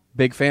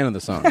 big fan of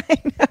the song.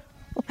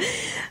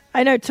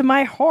 I know. To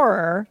my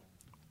horror,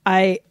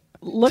 I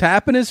look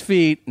tapping his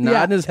feet,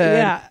 nodding his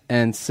head,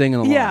 and singing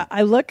along. Yeah,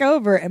 I look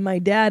over and my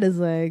dad is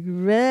like,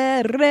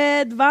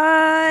 red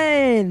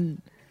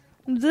wine.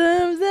 You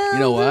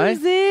know why?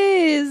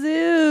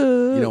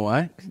 You know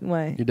why?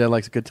 Why? Your dad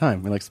likes a good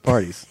time. He likes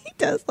parties. He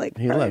does like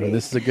He loves it. party.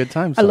 This is a good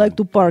time I song. like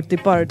to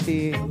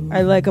party.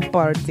 I like a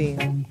party.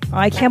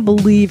 I can't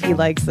believe he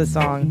likes the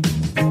song.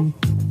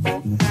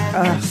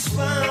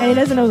 And he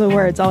doesn't know the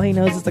words. All he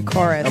knows is the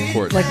chorus. Of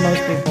course. Like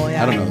most people,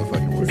 yeah. I don't know the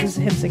fucking words. This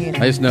is him singing.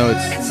 I just know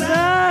it's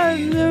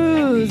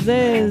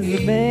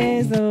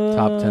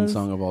top 10 top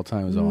song of all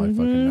time is all I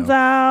fucking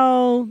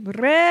know.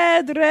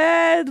 Red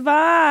wine.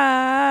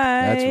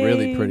 That's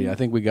really pretty. I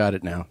think we got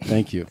it now.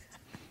 Thank you.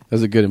 That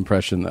was a good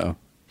impression, though.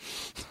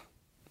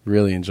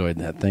 Really enjoyed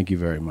that. Thank you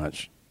very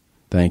much.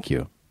 Thank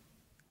you.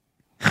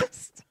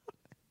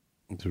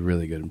 It's a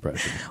really good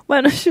impression.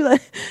 Why don't you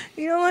like?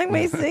 You don't like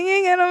me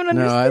singing? I don't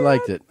understand. No, I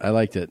liked it. I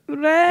liked it.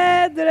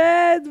 Red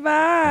wine. Oh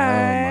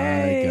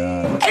my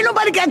God. Ain't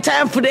nobody got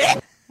time for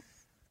that.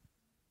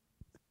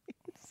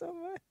 So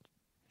much.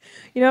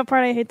 You know what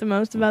part I hate the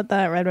most about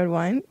that red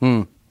wine?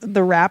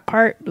 The rap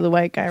part, the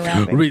white guy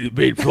rapping. Really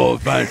beat so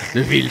fine,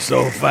 they feel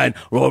so fine.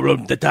 Roll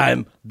up the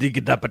time, dig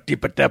it up a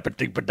tip a tap a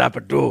tip a tap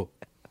a do.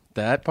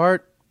 That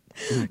part?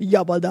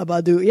 Yabba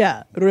dabba doo.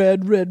 Yeah.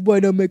 Red, red, why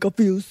not make I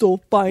feel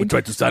so fine? We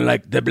try to sound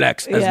like the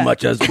blacks as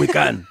much as we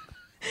can.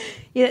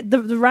 Yeah,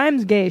 the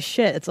rhyme's gay as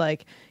shit. It's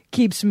like,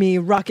 keeps me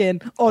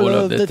rocking all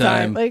of the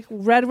time. Like,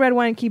 red, red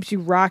wine keeps you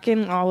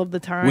rocking all of the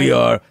time. We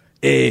are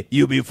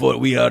UB4.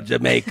 We are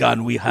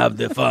Jamaican. We have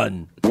the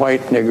fun.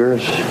 White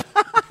niggers.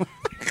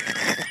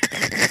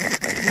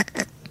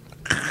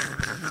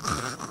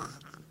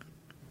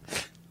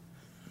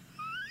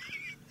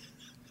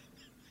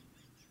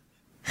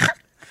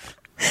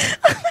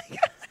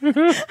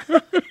 That's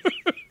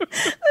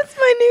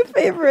my new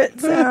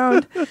favorite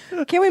sound.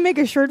 Can we make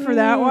a shirt for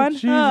that one?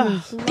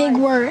 Jesus. Big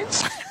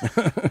words.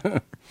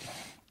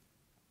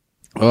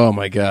 Oh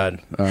my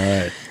God! All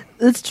right,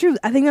 That's true.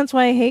 I think that's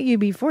why I hate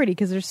UB40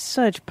 because they're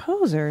such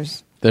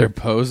posers. they're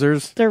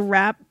posers. Their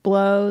rap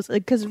blows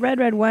because Red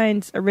Red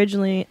Wine's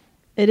originally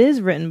it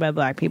is written by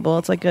black people.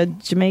 It's like a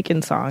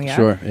Jamaican song, yeah.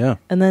 Sure, yeah.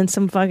 And then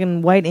some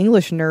fucking white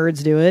English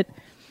nerds do it,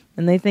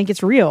 and they think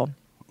it's real.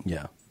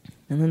 Yeah.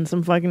 And then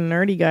some fucking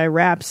nerdy guy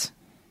raps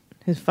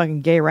his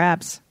fucking gay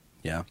raps.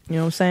 Yeah. You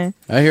know what I'm saying?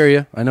 I hear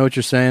you. I know what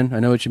you're saying. I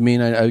know what you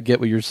mean. I get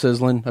what you're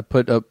sizzling. I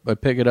pick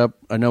it up.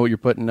 I know what you're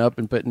putting up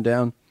and putting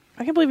down.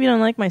 I can't believe you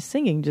don't like my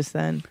singing just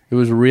then. It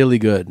was really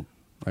good.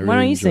 Why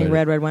don't you sing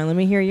Red Red Wine? Let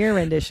me hear your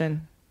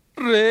rendition.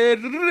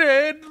 Red,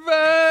 red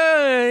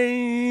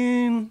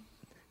wine.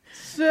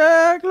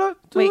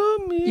 Wait,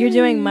 you're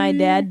doing my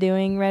dad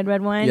doing Red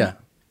Red Wine? Yeah.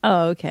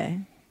 Oh, okay.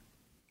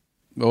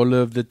 All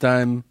of the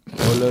time.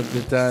 All of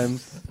the time.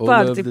 All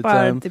Party, of the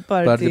party, time.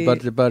 party.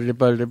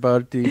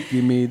 Party.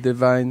 Give me the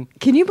vine.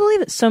 Can you believe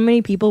that so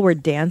many people were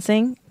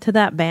dancing to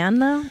that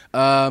band, though?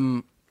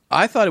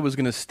 I thought it was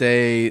going to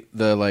stay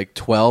the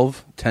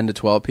 10 to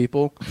 12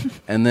 people.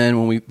 And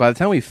then by the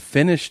time we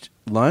finished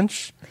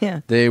lunch,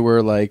 they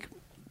were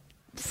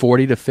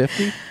 40 to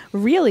 50.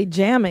 Really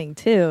jamming,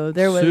 too.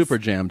 There was super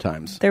jam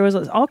times. There was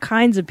all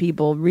kinds of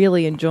people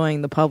really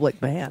enjoying the public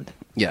band.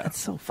 Yeah. That's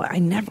so fun. I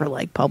never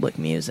like public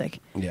music.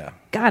 Yeah.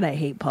 God, I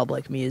hate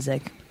public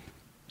music.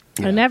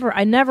 Yeah.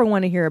 I never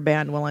want to hear a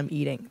band while I'm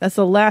eating. That's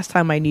the last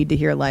time I need to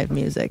hear live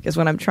music, is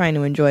when I'm trying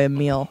to enjoy a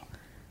meal.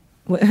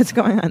 What's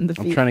going on?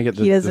 I'm trying to get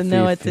he doesn't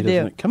know what to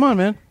do. Come on,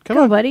 man. Come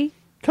on, buddy.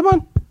 Come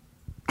on.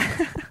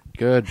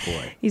 Good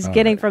boy. He's All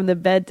getting right. from the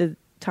bed to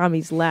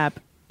Tommy's lap.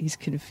 He's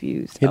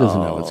confused. He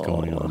doesn't know what's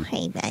going on.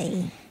 Hey,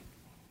 babe.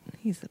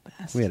 He's the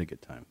best. We had a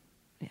good time.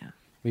 Yeah.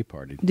 We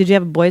partied. Did you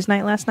have a boys'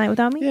 night last night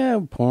without me? Yeah,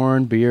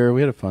 porn, beer.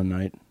 We had a fun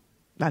night.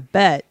 I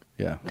bet.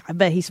 Yeah. I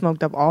bet he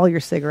smoked up all your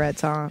cigarettes,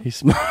 huh?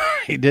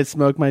 He did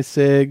smoke my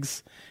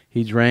cigs.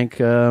 He drank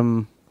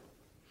a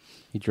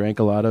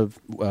lot of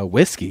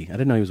whiskey. I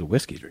didn't know he was a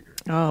whiskey drinker.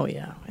 Oh,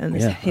 yeah. And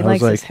Yeah. he I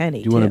likes was his like,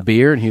 Henny, do you want a too.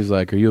 beer? And he was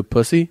like, are you a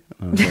pussy?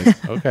 And I was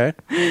like, okay.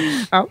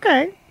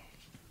 Okay.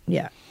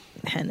 Yeah.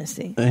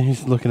 Hennessy. And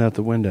he's looking out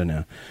the window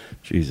now.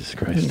 Jesus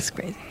Christ. He's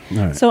crazy. All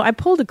right. So I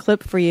pulled a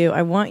clip for you.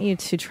 I want you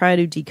to try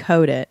to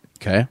decode it.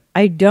 Okay.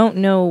 I don't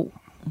know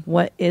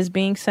what is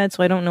being said,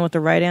 so I don't know what the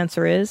right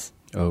answer is.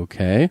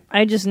 Okay.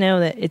 I just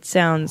know that it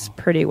sounds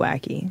pretty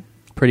wacky.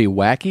 Pretty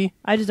wacky?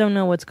 I just don't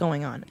know what's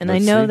going on. And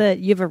Let's I know see. that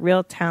you have a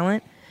real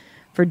talent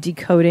for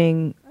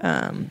decoding,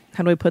 how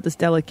do I put this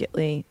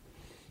delicately,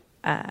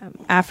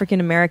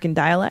 African-American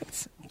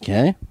dialects.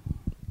 Okay.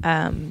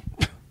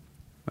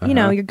 You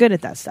know, you're good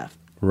at that stuff.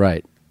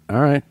 Right. All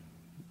right.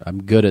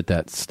 I'm good at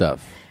that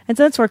stuff. And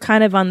since we're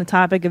kind of on the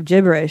topic of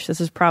gibberish,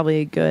 this is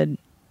probably a good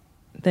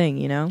thing,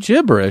 you know?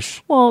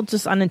 Gibberish? Well,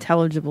 just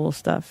unintelligible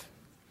stuff.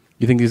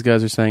 You think these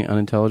guys are saying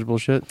unintelligible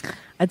shit?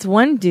 It's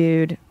one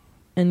dude,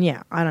 and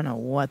yeah, I don't know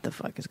what the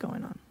fuck is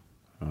going on.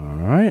 All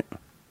right.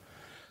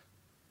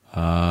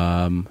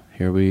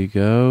 Here we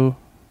go.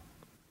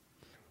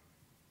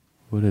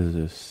 What is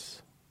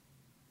this?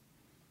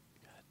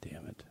 God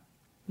damn it.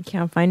 You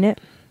can't find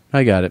it?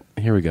 I got it.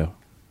 Here we go.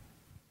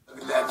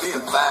 That big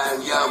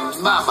fine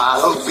young mama, I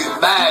hope you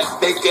mind,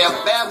 take care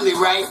of family,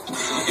 right?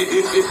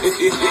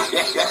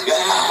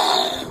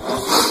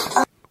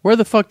 Where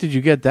the fuck did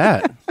you get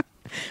that?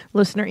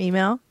 Listener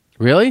email.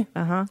 Really?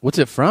 Uh-huh. What's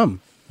it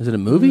from? Is it a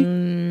movie?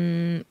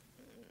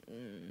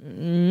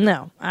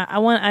 No.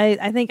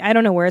 I think, I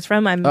don't know where it's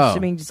from. I'm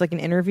assuming just like an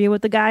interview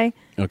with the guy.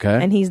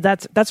 Okay. And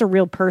that's a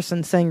real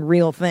person saying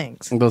real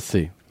things. Let's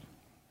see.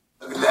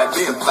 That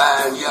big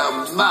fine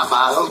young mama,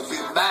 I hope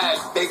you mind,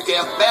 take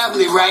care of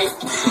family, right?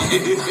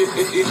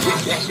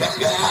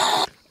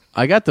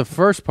 I got the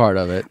first part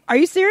of it. Are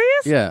you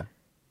serious? Yeah.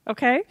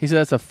 Okay. He said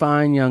that's a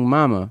fine young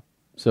mama.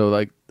 So,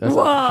 that's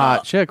Whoa. a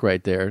hot chick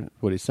right there,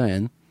 what he's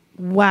saying.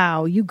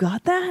 Wow, you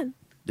got that?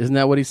 Isn't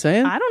that what he's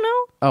saying? I don't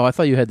know. Oh, I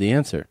thought you had the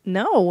answer.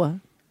 No.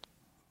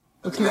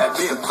 That big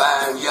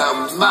fine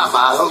young mama,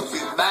 I hope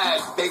you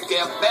mind, take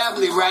care of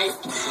family, right?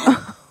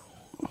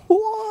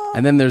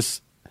 And then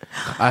there's,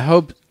 I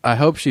hope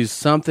she's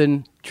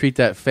something, treat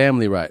that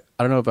family right.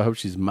 I don't know if I hope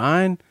she's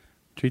mine,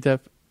 treat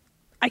that.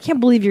 I can't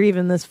believe you're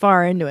even this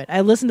far into it.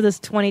 I listened to this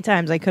 20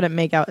 times. I couldn't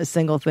make out a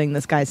single thing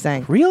this guy's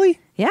saying. Really?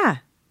 Yeah.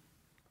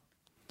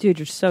 Dude,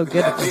 you're so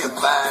good at Be this. a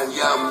fine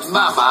young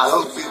mama. I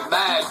hope you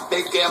mind.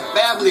 Take care of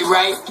family,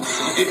 right?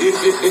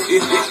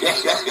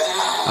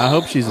 I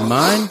hope she's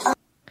mine.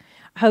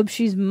 I hope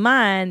she's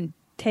mine.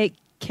 Take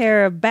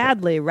care of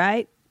badly,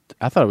 right?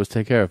 I thought it was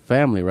take care of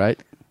family,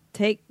 right?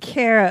 Take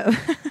care of...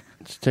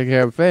 Just take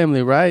care of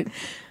family, right?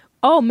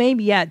 Oh,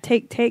 maybe, yeah.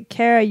 Take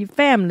care of your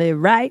family,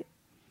 right?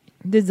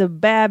 There's a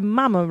bad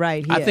mama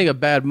right here. I think a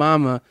bad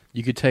mama,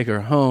 you could take her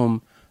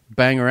home,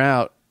 bang her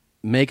out,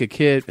 make a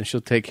kid, and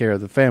she'll take care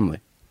of the family.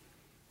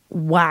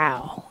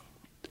 Wow.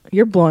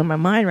 You're blowing my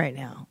mind right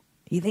now.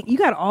 You think you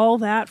got all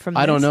that from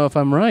I don't know if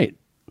I'm right.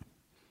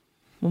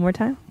 One more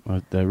time?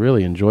 I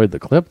really enjoyed the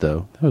clip,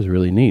 though. That was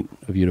really neat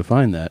of you to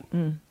find that.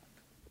 Mm.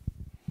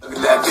 Be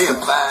a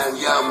fine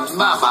young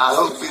mama. I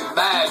hope you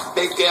mind.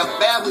 Take care of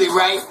family,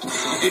 right?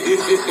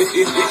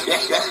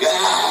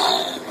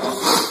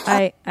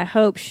 I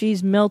hope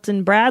she's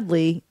Milton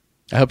Bradley.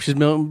 I hope she's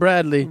Milton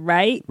Bradley.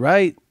 Right?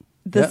 Right.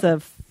 This a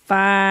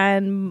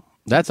fine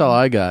That's all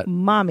I got.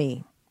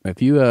 mommy. If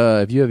you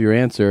have your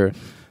answer,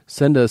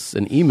 send us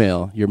an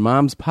email,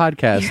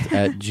 yourmomspodcast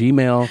at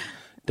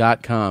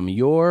gmail.com.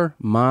 Your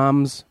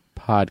mom's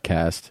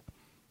podcast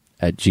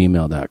at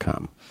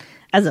gmail.com.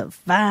 As a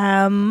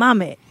fine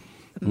mommy.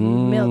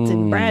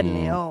 Milton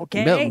Bradley,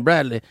 okay? Milton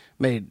Bradley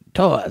made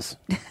toys.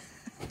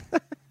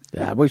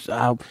 Yeah, I wish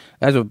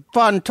that's a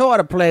fun toy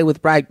to play with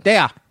right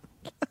there.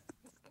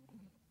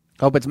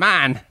 Hope it's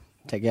mine.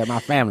 Take care of my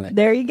family.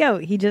 There you go.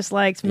 He just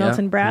likes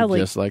Milton Bradley.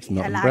 He just likes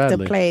Milton I like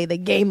Bradley. to play the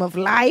game of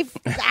life.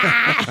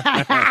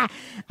 I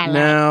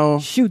Now,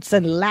 like shoots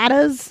and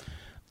ladders.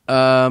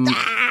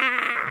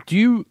 do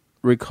you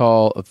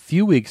recall a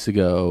few weeks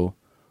ago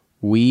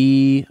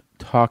we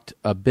talked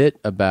a bit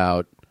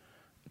about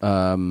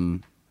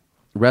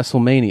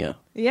WrestleMania?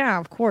 Yeah,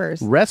 of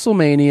course.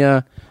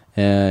 WrestleMania,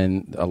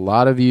 and a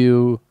lot of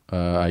you,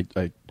 I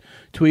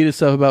tweeted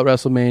stuff about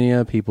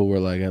WrestleMania. People were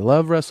like, I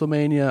love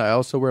WrestleMania. I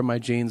also wear my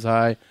jeans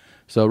high.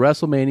 So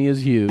WrestleMania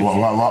is huge.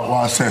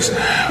 What's this?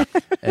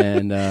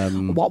 And yeah,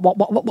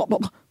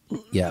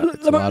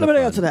 it's a lot of Let me fun.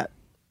 answer that.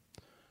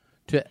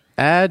 To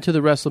add to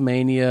the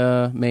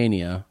WrestleMania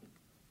mania,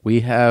 we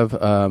have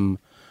a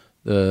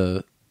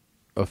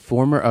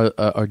former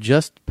or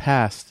just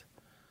past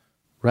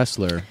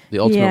wrestler, the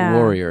Ultimate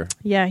Warrior.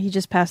 Yeah, he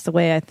just passed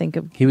away, I think,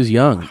 of He was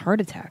young. a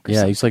heart attack. Or Yeah,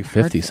 something. he's like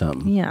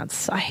 50-something. Yeah,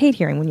 I hate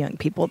hearing when young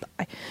people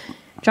die.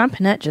 John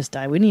Panette just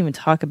died. We didn't even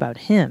talk about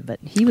him, but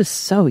he was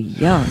so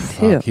young,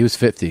 too. He was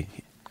 50.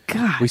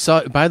 God. We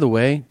saw, by the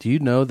way, do you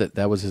know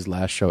that was his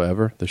last show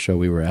ever, the show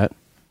we were at?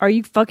 Are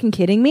you fucking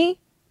kidding me?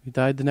 He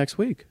died the next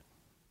week.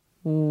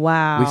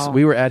 Wow.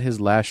 We were at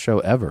his last show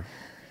ever.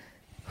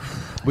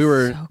 We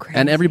were,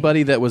 and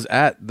everybody that was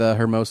at the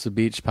Hermosa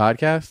Beach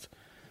podcast,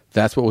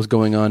 that's what was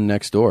going on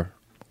next door.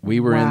 We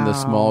were in the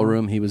small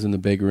room. He was in the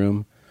big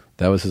room.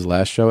 That was his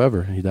last show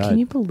ever. He died. Can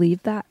you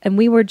believe that? And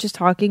we were just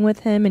talking with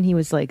him, and he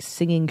was like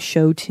singing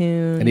show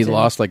tunes. And he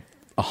lost like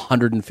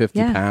 150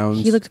 yeah,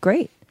 pounds. He looked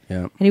great. Yeah.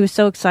 And he was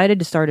so excited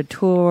to start a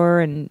tour,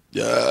 and he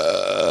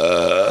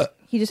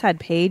just had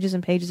pages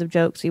and pages of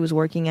jokes. He was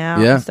working out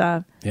and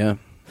stuff. Yeah.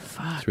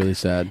 It's really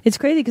sad. It's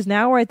crazy because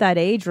now we're at that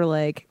age where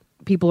like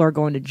people are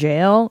going to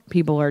jail,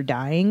 people are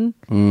dying.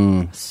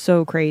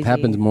 So crazy.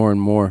 Happens more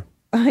and more.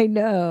 I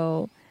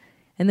know.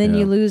 And then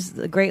you lose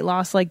a great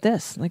loss like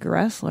this, like a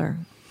wrestler.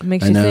 It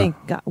makes I you know. think,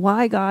 God,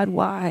 why, God,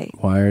 why?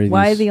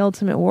 Why are the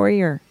Ultimate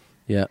Warrior?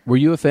 Yeah. Were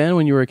you a fan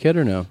when you were a kid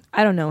or no?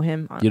 I don't know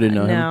him. You didn't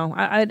know him? No,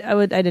 I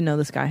didn't know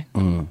this guy.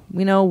 You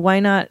know, why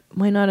not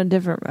a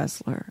different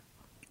wrestler?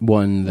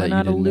 One Why that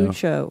not you a didn't know.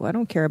 Lucho? I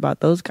don't care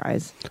about those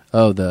guys.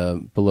 Oh,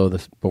 the below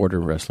the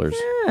border wrestlers.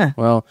 Yeah.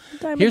 Well,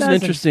 Dime a here's an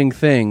dozen. interesting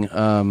thing.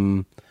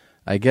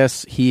 I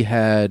guess he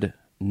had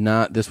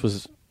not. This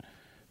was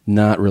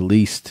not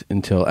released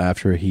until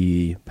after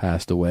he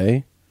passed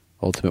away.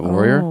 Ultimate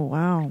Warrior. Oh,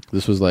 wow.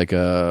 This was like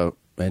a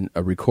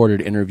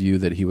recorded interview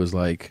that he was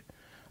like.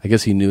 I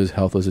guess he knew his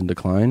health was in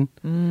decline,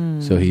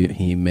 so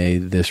he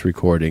made this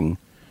recording,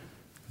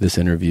 this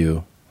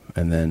interview,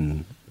 and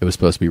then it was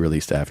supposed to be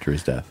released after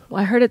his death.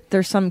 Well, I heard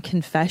there's some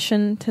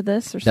confession to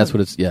this or something. That's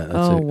what it's. Yeah, that's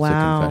oh, it's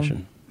wow. a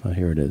confession. Oh,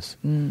 here it is.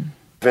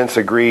 Vince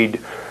agreed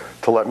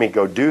to let me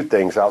go do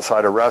things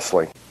outside of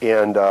wrestling.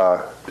 And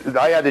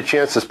I had the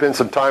chance to spend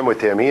some time with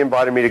him. He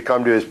invited me to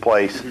come to his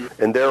place,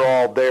 and they're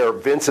all there.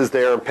 Vince is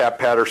there, and Pat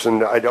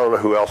Patterson, I don't know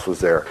who else was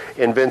there.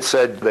 And Vince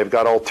said they've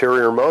got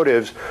ulterior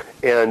motives,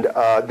 and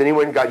then he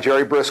went and got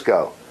Jerry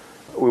Briscoe.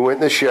 We went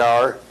in the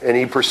shower, and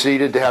he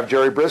proceeded to have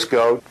Jerry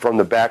Briscoe from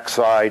the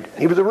backside.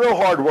 He was a real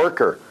hard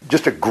worker,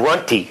 just a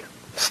grunty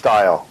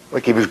style,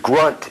 like he was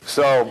grunt.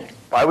 So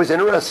I was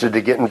interested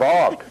to get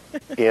involved,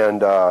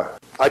 and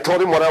I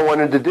told him what I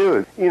wanted to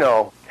do,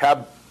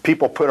 have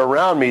people put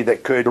around me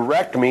that could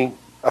direct me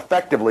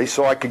effectively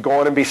so I could go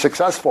on and be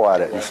successful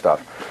at it and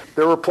stuff.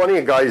 There were plenty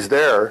of guys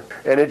there,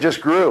 and it just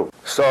grew.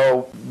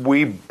 So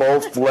we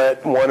both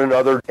let one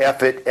another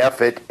F it,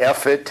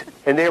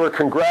 and they were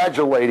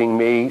congratulating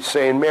me,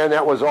 saying, man,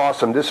 that was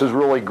awesome. This is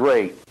really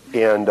great.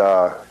 And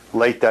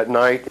late that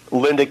night,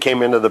 Linda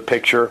came into the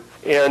picture,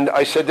 and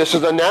I said, this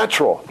is a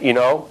natural,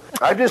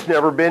 I've just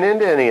never been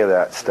into any of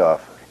that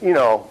stuff. You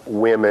know,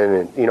 women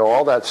and, you know,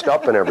 all that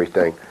stuff and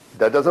everything.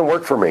 That doesn't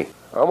work for me.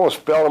 I almost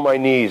fell on my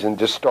knees and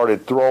just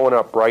started throwing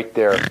up right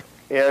there.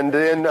 And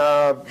then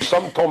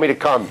something told me to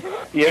come.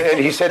 Yeah, and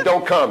he said,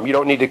 don't come. You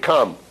don't need to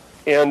come.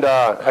 And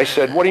I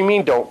said, what do you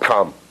mean don't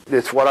come?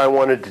 It's what I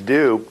wanted to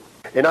do.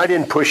 And I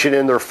didn't push it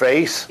in their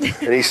face.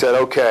 And he said,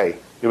 okay.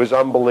 It was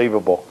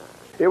unbelievable.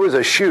 It was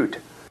a shoot.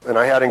 And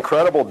I had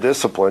incredible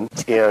discipline.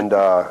 And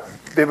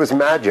it was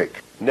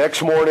magic.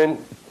 Next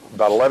morning,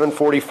 about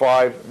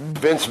 11:45,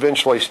 Vince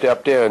eventually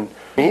stepped in.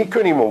 He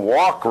couldn't even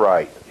walk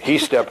right. He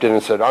stepped in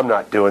and said, I'm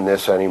not doing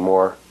this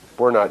anymore.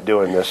 We're not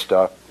doing this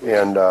stuff.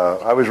 And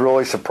I was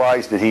really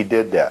surprised that he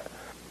did that.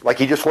 Like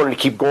he just wanted to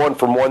keep going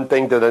from one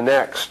thing to the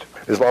next.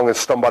 As long as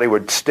somebody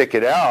would stick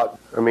it out.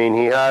 I mean,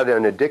 he had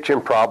an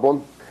addiction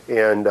problem.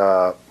 And,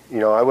 you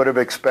know, I would have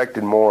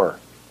expected more.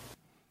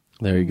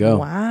 There you go.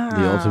 Wow.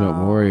 The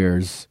Ultimate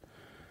Warrior's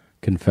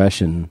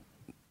confession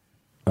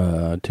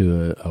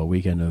to a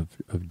weekend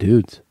of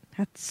dudes.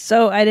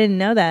 So I didn't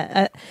know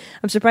that.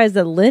 I'm surprised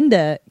that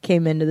Linda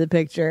came into the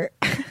picture.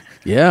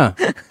 Yeah.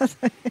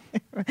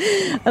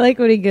 I like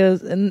when he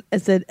goes and I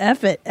said,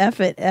 F it, F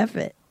it, F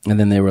it. And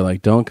then they were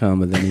like, don't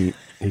come. But then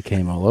he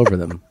came all over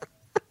them.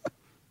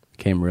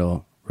 Came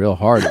real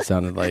hard, it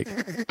sounded like.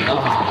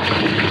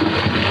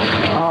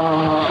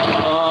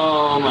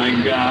 Oh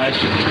my gosh.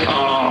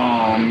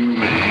 Oh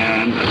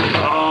man.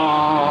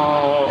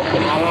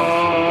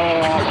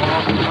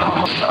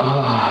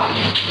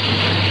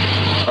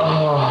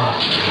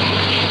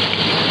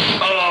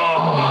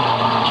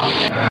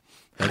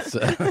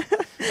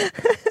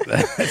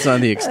 That's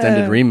on the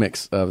extended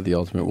remix of the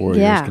Ultimate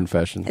Warrior's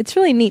confession. It's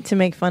really neat to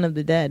make fun of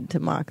the dead, to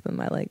mock them.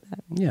 I like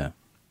that. Yeah.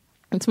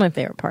 It's my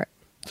favorite part.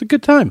 It's a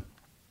good time.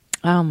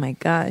 Oh my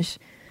gosh.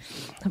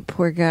 That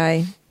poor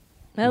guy.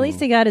 At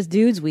least he got his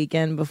dude's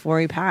weekend before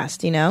he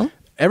passed, you know?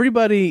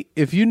 Everybody,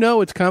 if you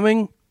know it's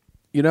coming,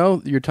 you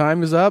know, your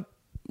time is up,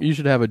 you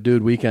should have a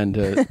dude weekend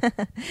to...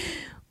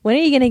 When are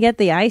you going to get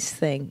the ice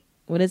thing?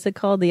 What is it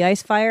called? The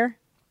ice fire?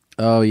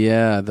 Oh,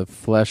 yeah, the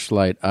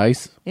fleshlight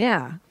ice.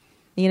 Yeah.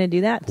 You going to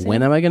do that soon?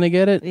 When am I going to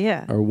get it?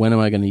 Yeah. Or when am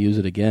I going to use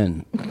it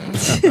again?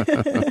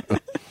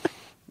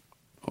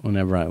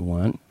 Whenever I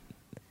want.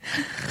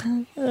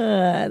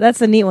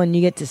 That's a neat one.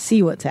 You get to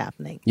see what's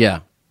happening.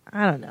 Yeah.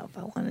 I don't know if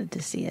I wanted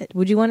to see it.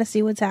 Would you want to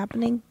see what's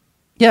happening?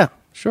 Yeah,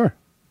 sure.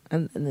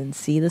 And then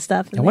see the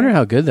stuff? I wonder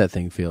how good that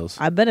thing feels.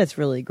 I bet it's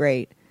really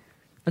great.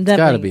 It's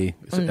got to be.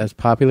 As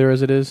popular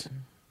as it is.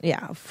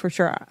 Yeah, for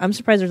sure. I'm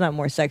surprised there's not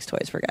more sex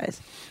toys for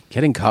guys.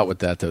 Getting caught with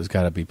that, though, has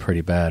got to be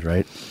pretty bad,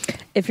 right?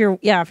 If your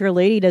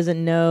lady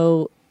doesn't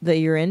know that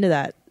you're into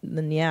that,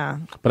 then yeah.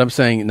 But I'm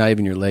saying not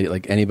even your lady,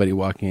 like anybody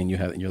walking in,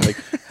 you're like,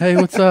 hey,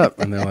 what's up?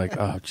 And they're like,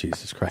 oh,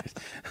 Jesus Christ.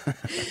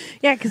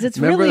 Yeah, because it's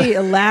really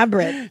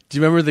elaborate. Do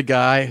you remember the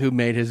guy who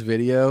made his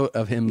video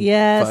of him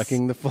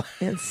fucking the fly?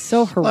 It's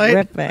so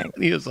horrific.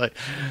 He was like,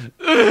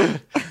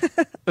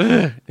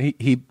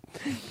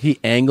 he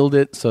angled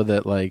it so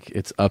that like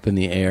it's up in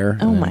the air.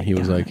 Oh and my he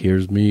was like,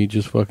 here's me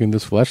just fucking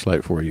this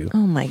fleshlight for you.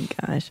 Oh my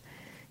gosh.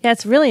 Yeah,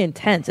 it's really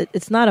intense.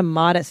 It's not a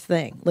modest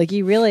thing. Like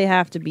you really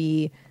have to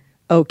be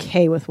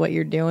okay with what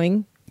you're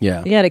doing.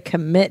 Yeah. You got to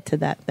commit to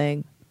that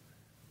thing.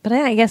 But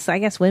I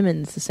guess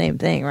women's the same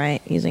thing,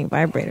 right? Using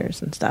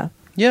vibrators and stuff.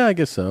 Yeah, I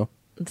guess so.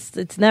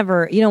 It's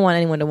never, you don't want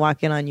anyone to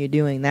walk in on you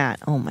doing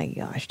that. Oh my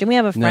gosh. Didn't we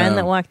have a friend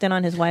that walked in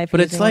on his wife?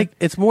 But it's like,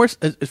 it's more,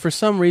 for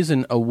some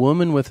reason, a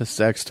woman with a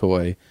sex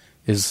toy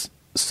is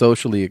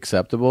socially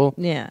acceptable.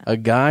 Yeah. A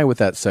guy with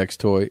that sex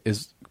toy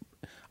is,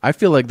 I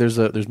feel like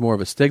there's more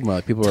of a stigma.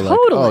 Like people are like,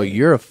 oh,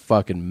 you're a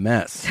fucking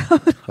mess.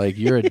 Like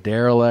you're a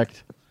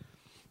derelict.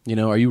 You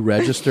know, are you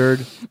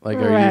registered? Like,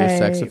 are you a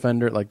sex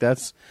offender? Like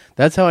that's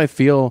how I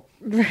feel.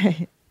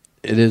 Right.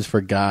 It is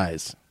for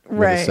guys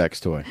with a sex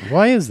toy.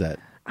 Why is that?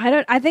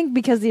 I think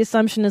because the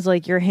assumption is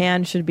like your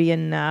hand should be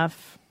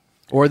enough.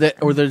 Or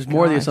there's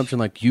more the assumption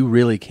like you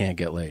really can't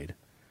get laid.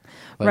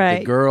 Like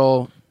the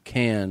girl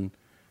can,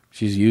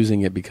 she's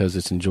using it because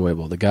it's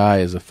enjoyable. The guy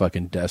is a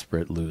fucking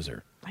desperate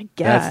loser. I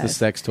guess. That's the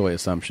sex toy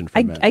assumption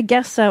for men. I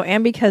guess so.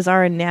 And because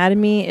our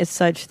anatomy is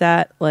such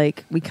that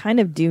like we kind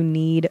of do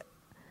need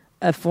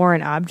a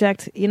foreign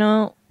object, you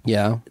know?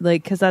 Yeah.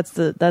 Like, because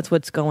that's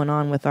what's going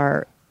on with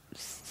our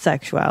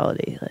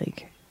sexuality.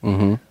 Like,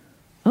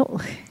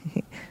 oh,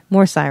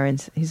 more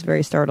sirens. He's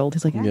very startled.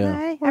 He's like,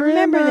 I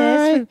remember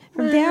this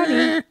from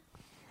Downey.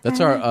 That's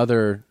our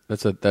other.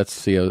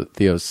 That's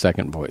Theo's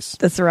second voice.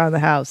 That's around the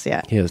house.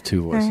 Yeah, he has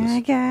two voices. Hi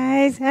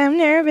guys, I'm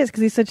nervous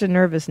because he's such a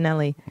nervous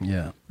Nelly.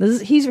 Yeah,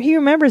 he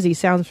remembers these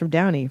sounds from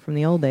Downey from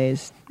the old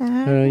days.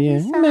 Oh yeah,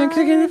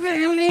 Mexican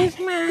families,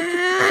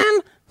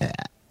 mom.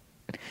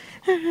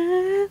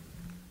 I'm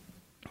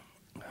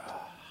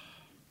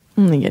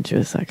gonna get you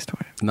a sex toy.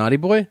 Naughty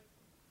boy?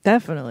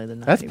 Definitely the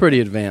naughty That's pretty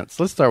advanced.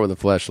 Let's start with a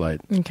fleshlight.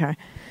 Okay.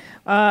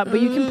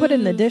 But you can put it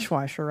in the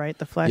dishwasher, right?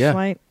 The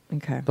fleshlight? Yeah.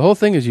 Okay. The whole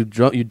thing is you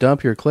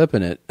dump your clip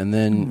in it, and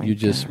then you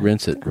just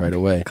rinse it right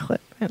away. Clip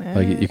in it.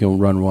 Like you can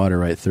run water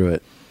right through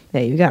it.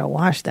 Yeah, you gotta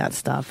wash that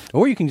stuff.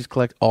 Or you can just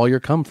collect all your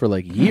cum for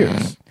like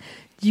years.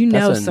 You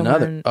know That's someone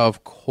another.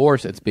 Of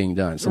course, it's being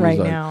done. Someone's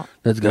right like, now.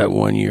 That's got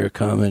 1 year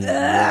coming.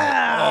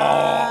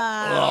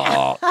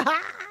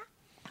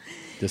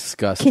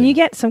 Disgusting. Can you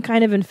get some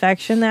kind of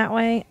infection that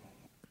way?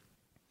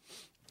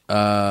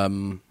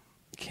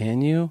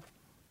 Can you?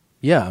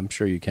 Yeah, I'm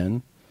sure you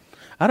can.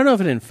 I don't know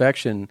if an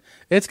infection.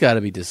 It's got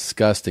to be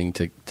disgusting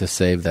to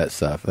save that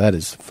stuff. That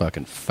is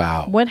fucking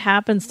foul. What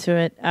happens to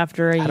it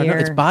after a I don't year?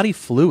 know. It's body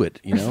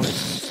fluid. You know,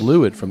 it's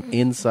fluid from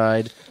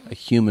inside a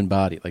human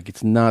body. Like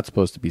it's not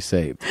supposed to be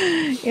saved.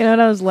 You know what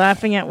I was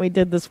laughing at? We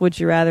did this Would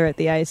You Rather at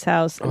the Ice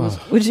House. It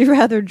was, would you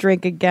rather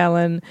drink a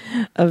gallon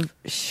of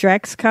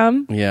Shrek's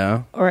cum?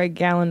 Yeah. Or a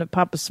gallon of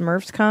Papa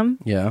Smurf's cum?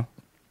 Yeah.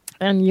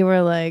 And you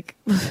were like,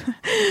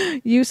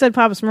 you said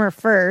Papa Smurf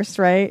first,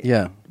 right?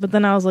 Yeah. But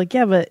then I was like,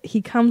 yeah, but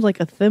he comes like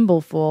a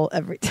thimbleful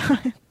every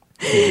time.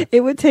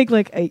 It would take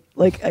like a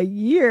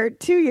year,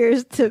 2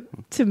 years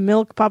to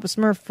milk Papa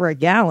Smurf for a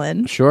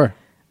gallon. Sure.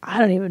 I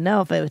don't even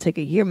know if it would take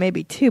a year,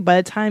 maybe two. By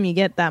the time you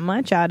get that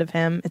much out of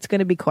him, it's going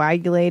to be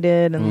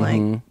coagulated and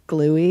like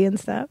gluey and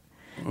stuff.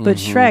 But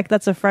Shrek,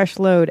 that's a fresh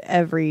load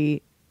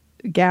every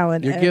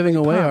gallon. You're every giving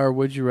away pump. our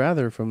Would You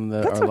Rather from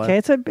the. That's our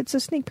okay. It's a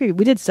sneak preview.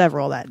 We did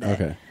several that day.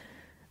 Okay.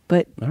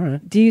 But all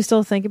right. Do you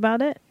still think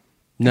about it?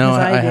 No,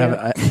 Because I do.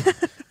 haven't.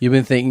 You've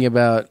been thinking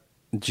about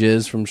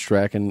jizz from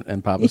Shrek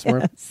and Papa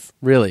Smurf? Yes.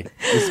 Really?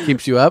 This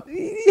keeps you up?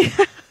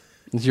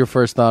 It's your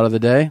first thought of the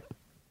day?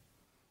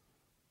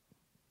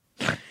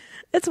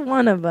 It's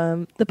one of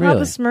them. The Papa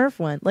Really? Smurf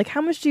one. Like,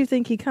 how much do you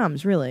think he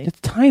comes, really? It's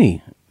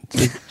tiny.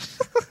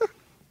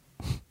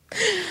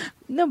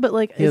 No, but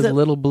like, He is has it,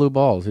 little blue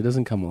balls. He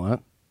doesn't come a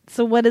lot.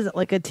 so what is it,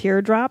 like a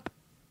teardrop?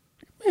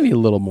 Maybe a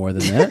little more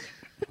than that.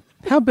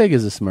 How big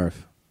is a Smurf?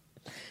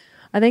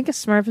 I think a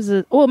Smurf is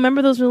a... Oh,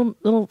 remember those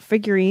little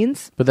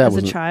figurines But that as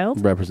was a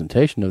child?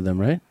 representation of them,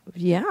 right?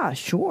 Yeah,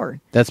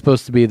 sure. That's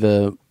supposed to be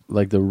the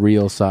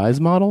real size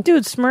model?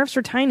 Dude, Smurfs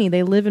are tiny.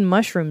 They live in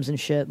mushrooms and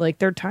shit. Like,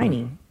 they're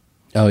tiny.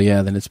 Oh,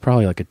 yeah, then it's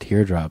probably like a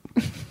teardrop.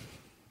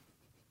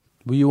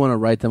 Will you want to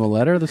write them a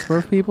letter, the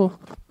Smurf people?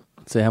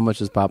 Say how much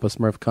does Papa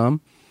Smurf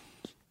come?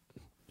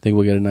 Think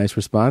we'll get a nice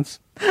response?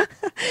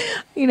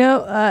 You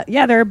know,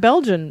 yeah, they're a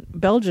Belgian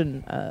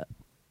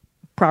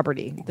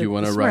property. Do you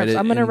want to The write Smurfs. it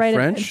I'm gonna in write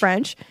French? it in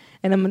French.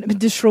 And I'm going to...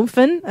 De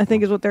Schrumpfen, I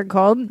think is what they're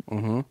called.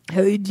 Mm-hmm.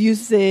 How do you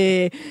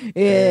say...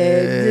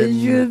 De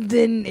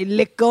Schrumpfen,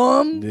 le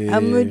com?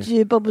 How much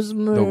Papa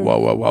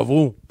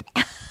Smurf?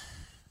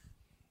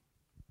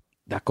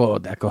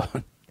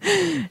 D'accord.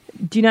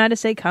 Do you know how to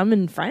say come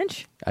in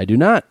French? I do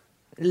not.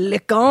 Le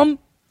com?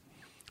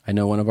 I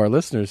know one of our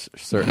listeners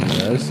certainly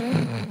does.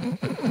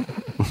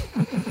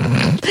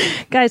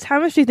 Guys, how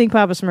much do you think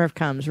Papa Smurf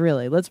comes?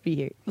 Really, let's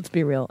be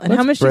real. And Let's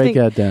how much break do you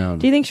think? that down.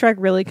 Do you think Shrek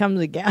really comes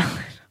a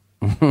gallon?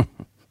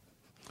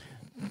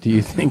 Do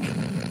you think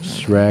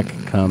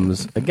Shrek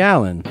comes a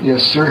gallon?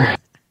 Yes, sir.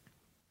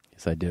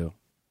 Yes, I do.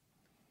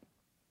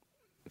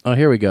 Oh,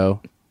 here we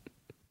go.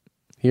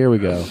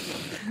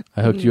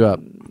 I hooked you up.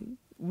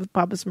 With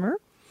Papa Smurf?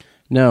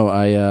 No,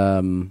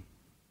 I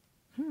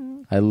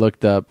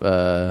looked up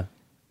how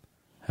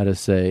to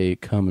say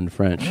come in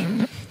French.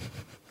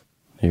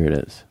 Here it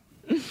is.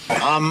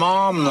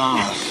 Mom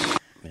knows.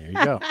 There you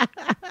go.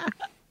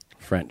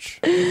 French.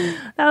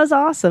 That was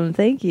awesome.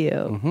 Thank you.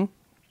 Mm-hmm.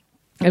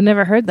 I've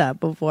never heard that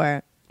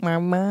before. Well,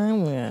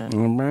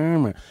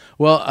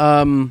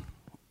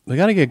 we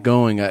got to get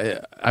going.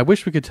 I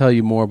wish we could tell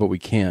you more, but we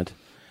can't.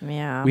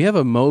 Yeah. We have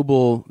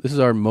this is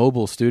our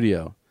mobile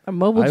studio. A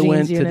mobile I jeans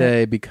went unit.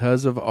 today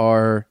because of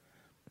our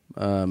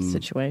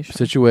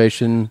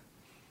situation.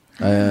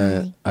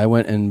 I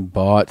went and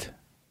bought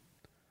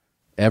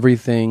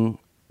everything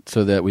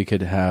so that we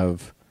could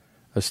have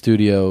a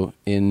studio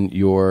in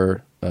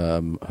your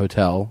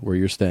hotel where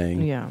you're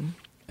staying. Yeah.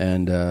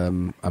 And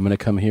I'm going to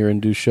come here and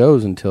do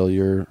shows until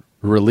you're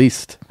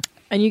released.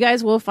 And you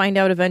guys will find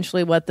out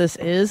eventually what this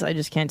is. I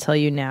just can't tell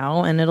you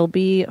now. And it'll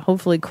be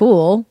hopefully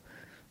cool.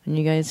 And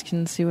you guys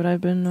can see what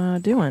I've been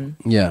doing.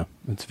 Yeah,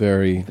 it's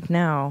very... But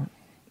now,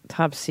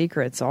 top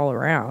secrets all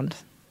around.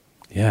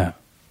 Yeah.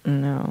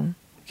 No.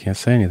 Can't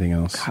say anything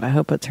else. God, I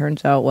hope it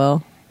turns out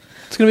well.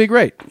 It's going to be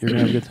great. You're going to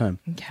have a good time.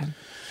 Okay.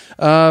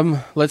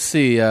 Let's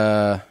see.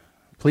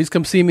 Please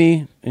come see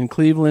me in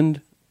Cleveland.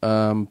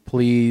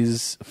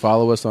 Please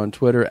follow us on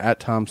Twitter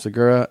at Tom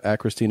Segura, at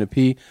Christina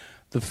P.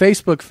 The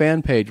Facebook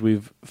fan page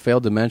we've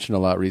failed to mention a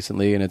lot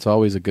recently, and it's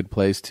always a good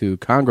place to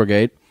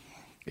congregate.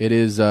 It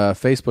is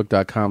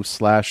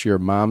facebook.com/Your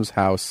Mom's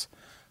House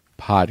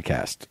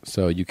Podcast.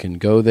 So you can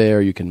go there,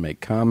 you can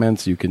make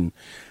comments, you can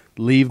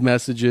leave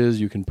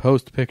messages, you can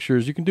post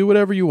pictures, you can do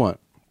whatever you want.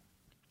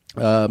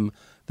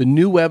 The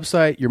new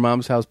website,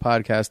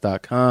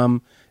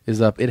 yourmomshousepodcast.com,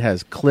 is up. It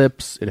has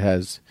clips.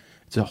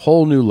 It's a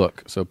whole new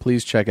look. So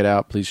please check it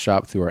out. Please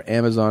shop through our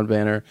Amazon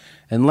banner.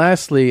 And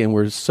lastly, and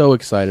we're so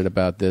excited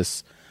about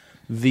this,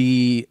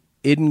 the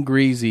Iden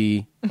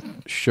Greasy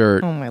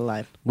shirt. Oh, my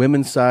life.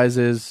 Women's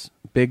sizes,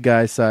 big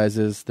guy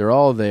sizes, they're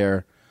all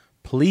there.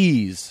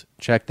 Please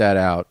check that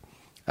out.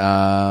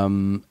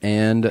 And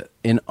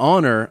in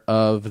honor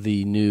of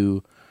the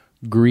new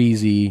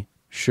Greasy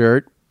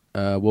shirt,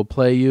 we'll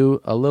play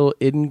you a little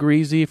Iden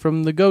Greasy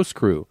from the Ghost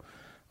Crew.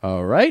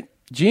 All right,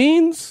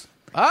 jeans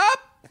up.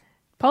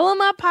 Pull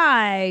them up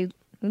high.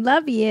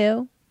 Love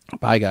you.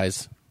 Bye,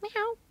 guys.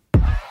 Meow.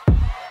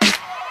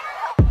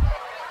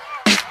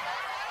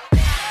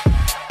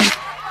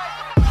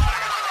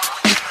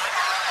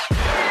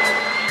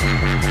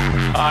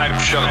 I'm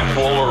Chuck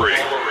Woolery.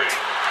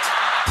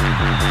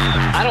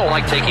 I don't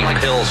like taking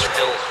pills,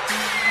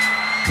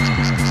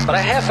 but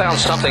I have found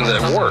something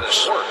that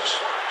works.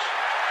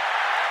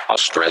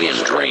 Australian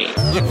Dream.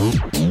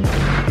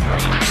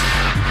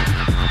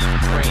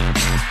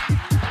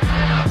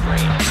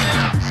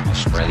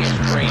 Australian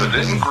Dream. The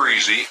Iden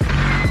Greasy.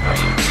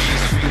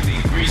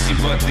 Greasy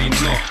but they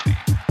naughty.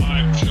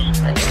 I'm Chuck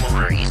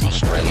Woolery.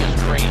 Australian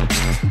Dream.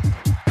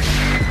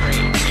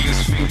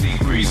 Niggas think they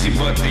greasy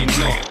but they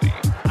naughty.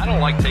 I don't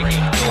like taking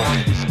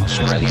pills.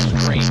 Australian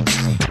Dream.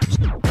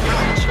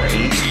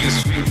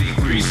 Niggas think they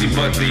greasy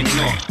but they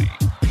naughty.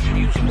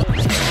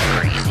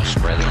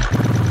 Australian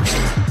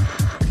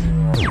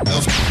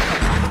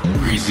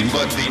Greasy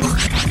but they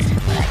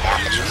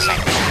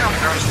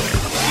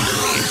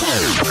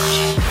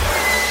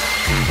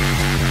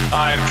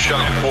I'm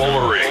Chuck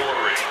Woolery.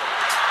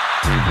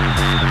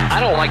 I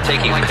don't like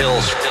taking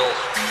pills,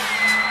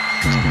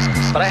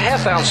 but I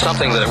have found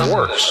something that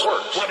works.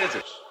 What is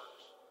it?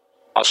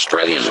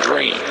 Australian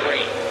Dream.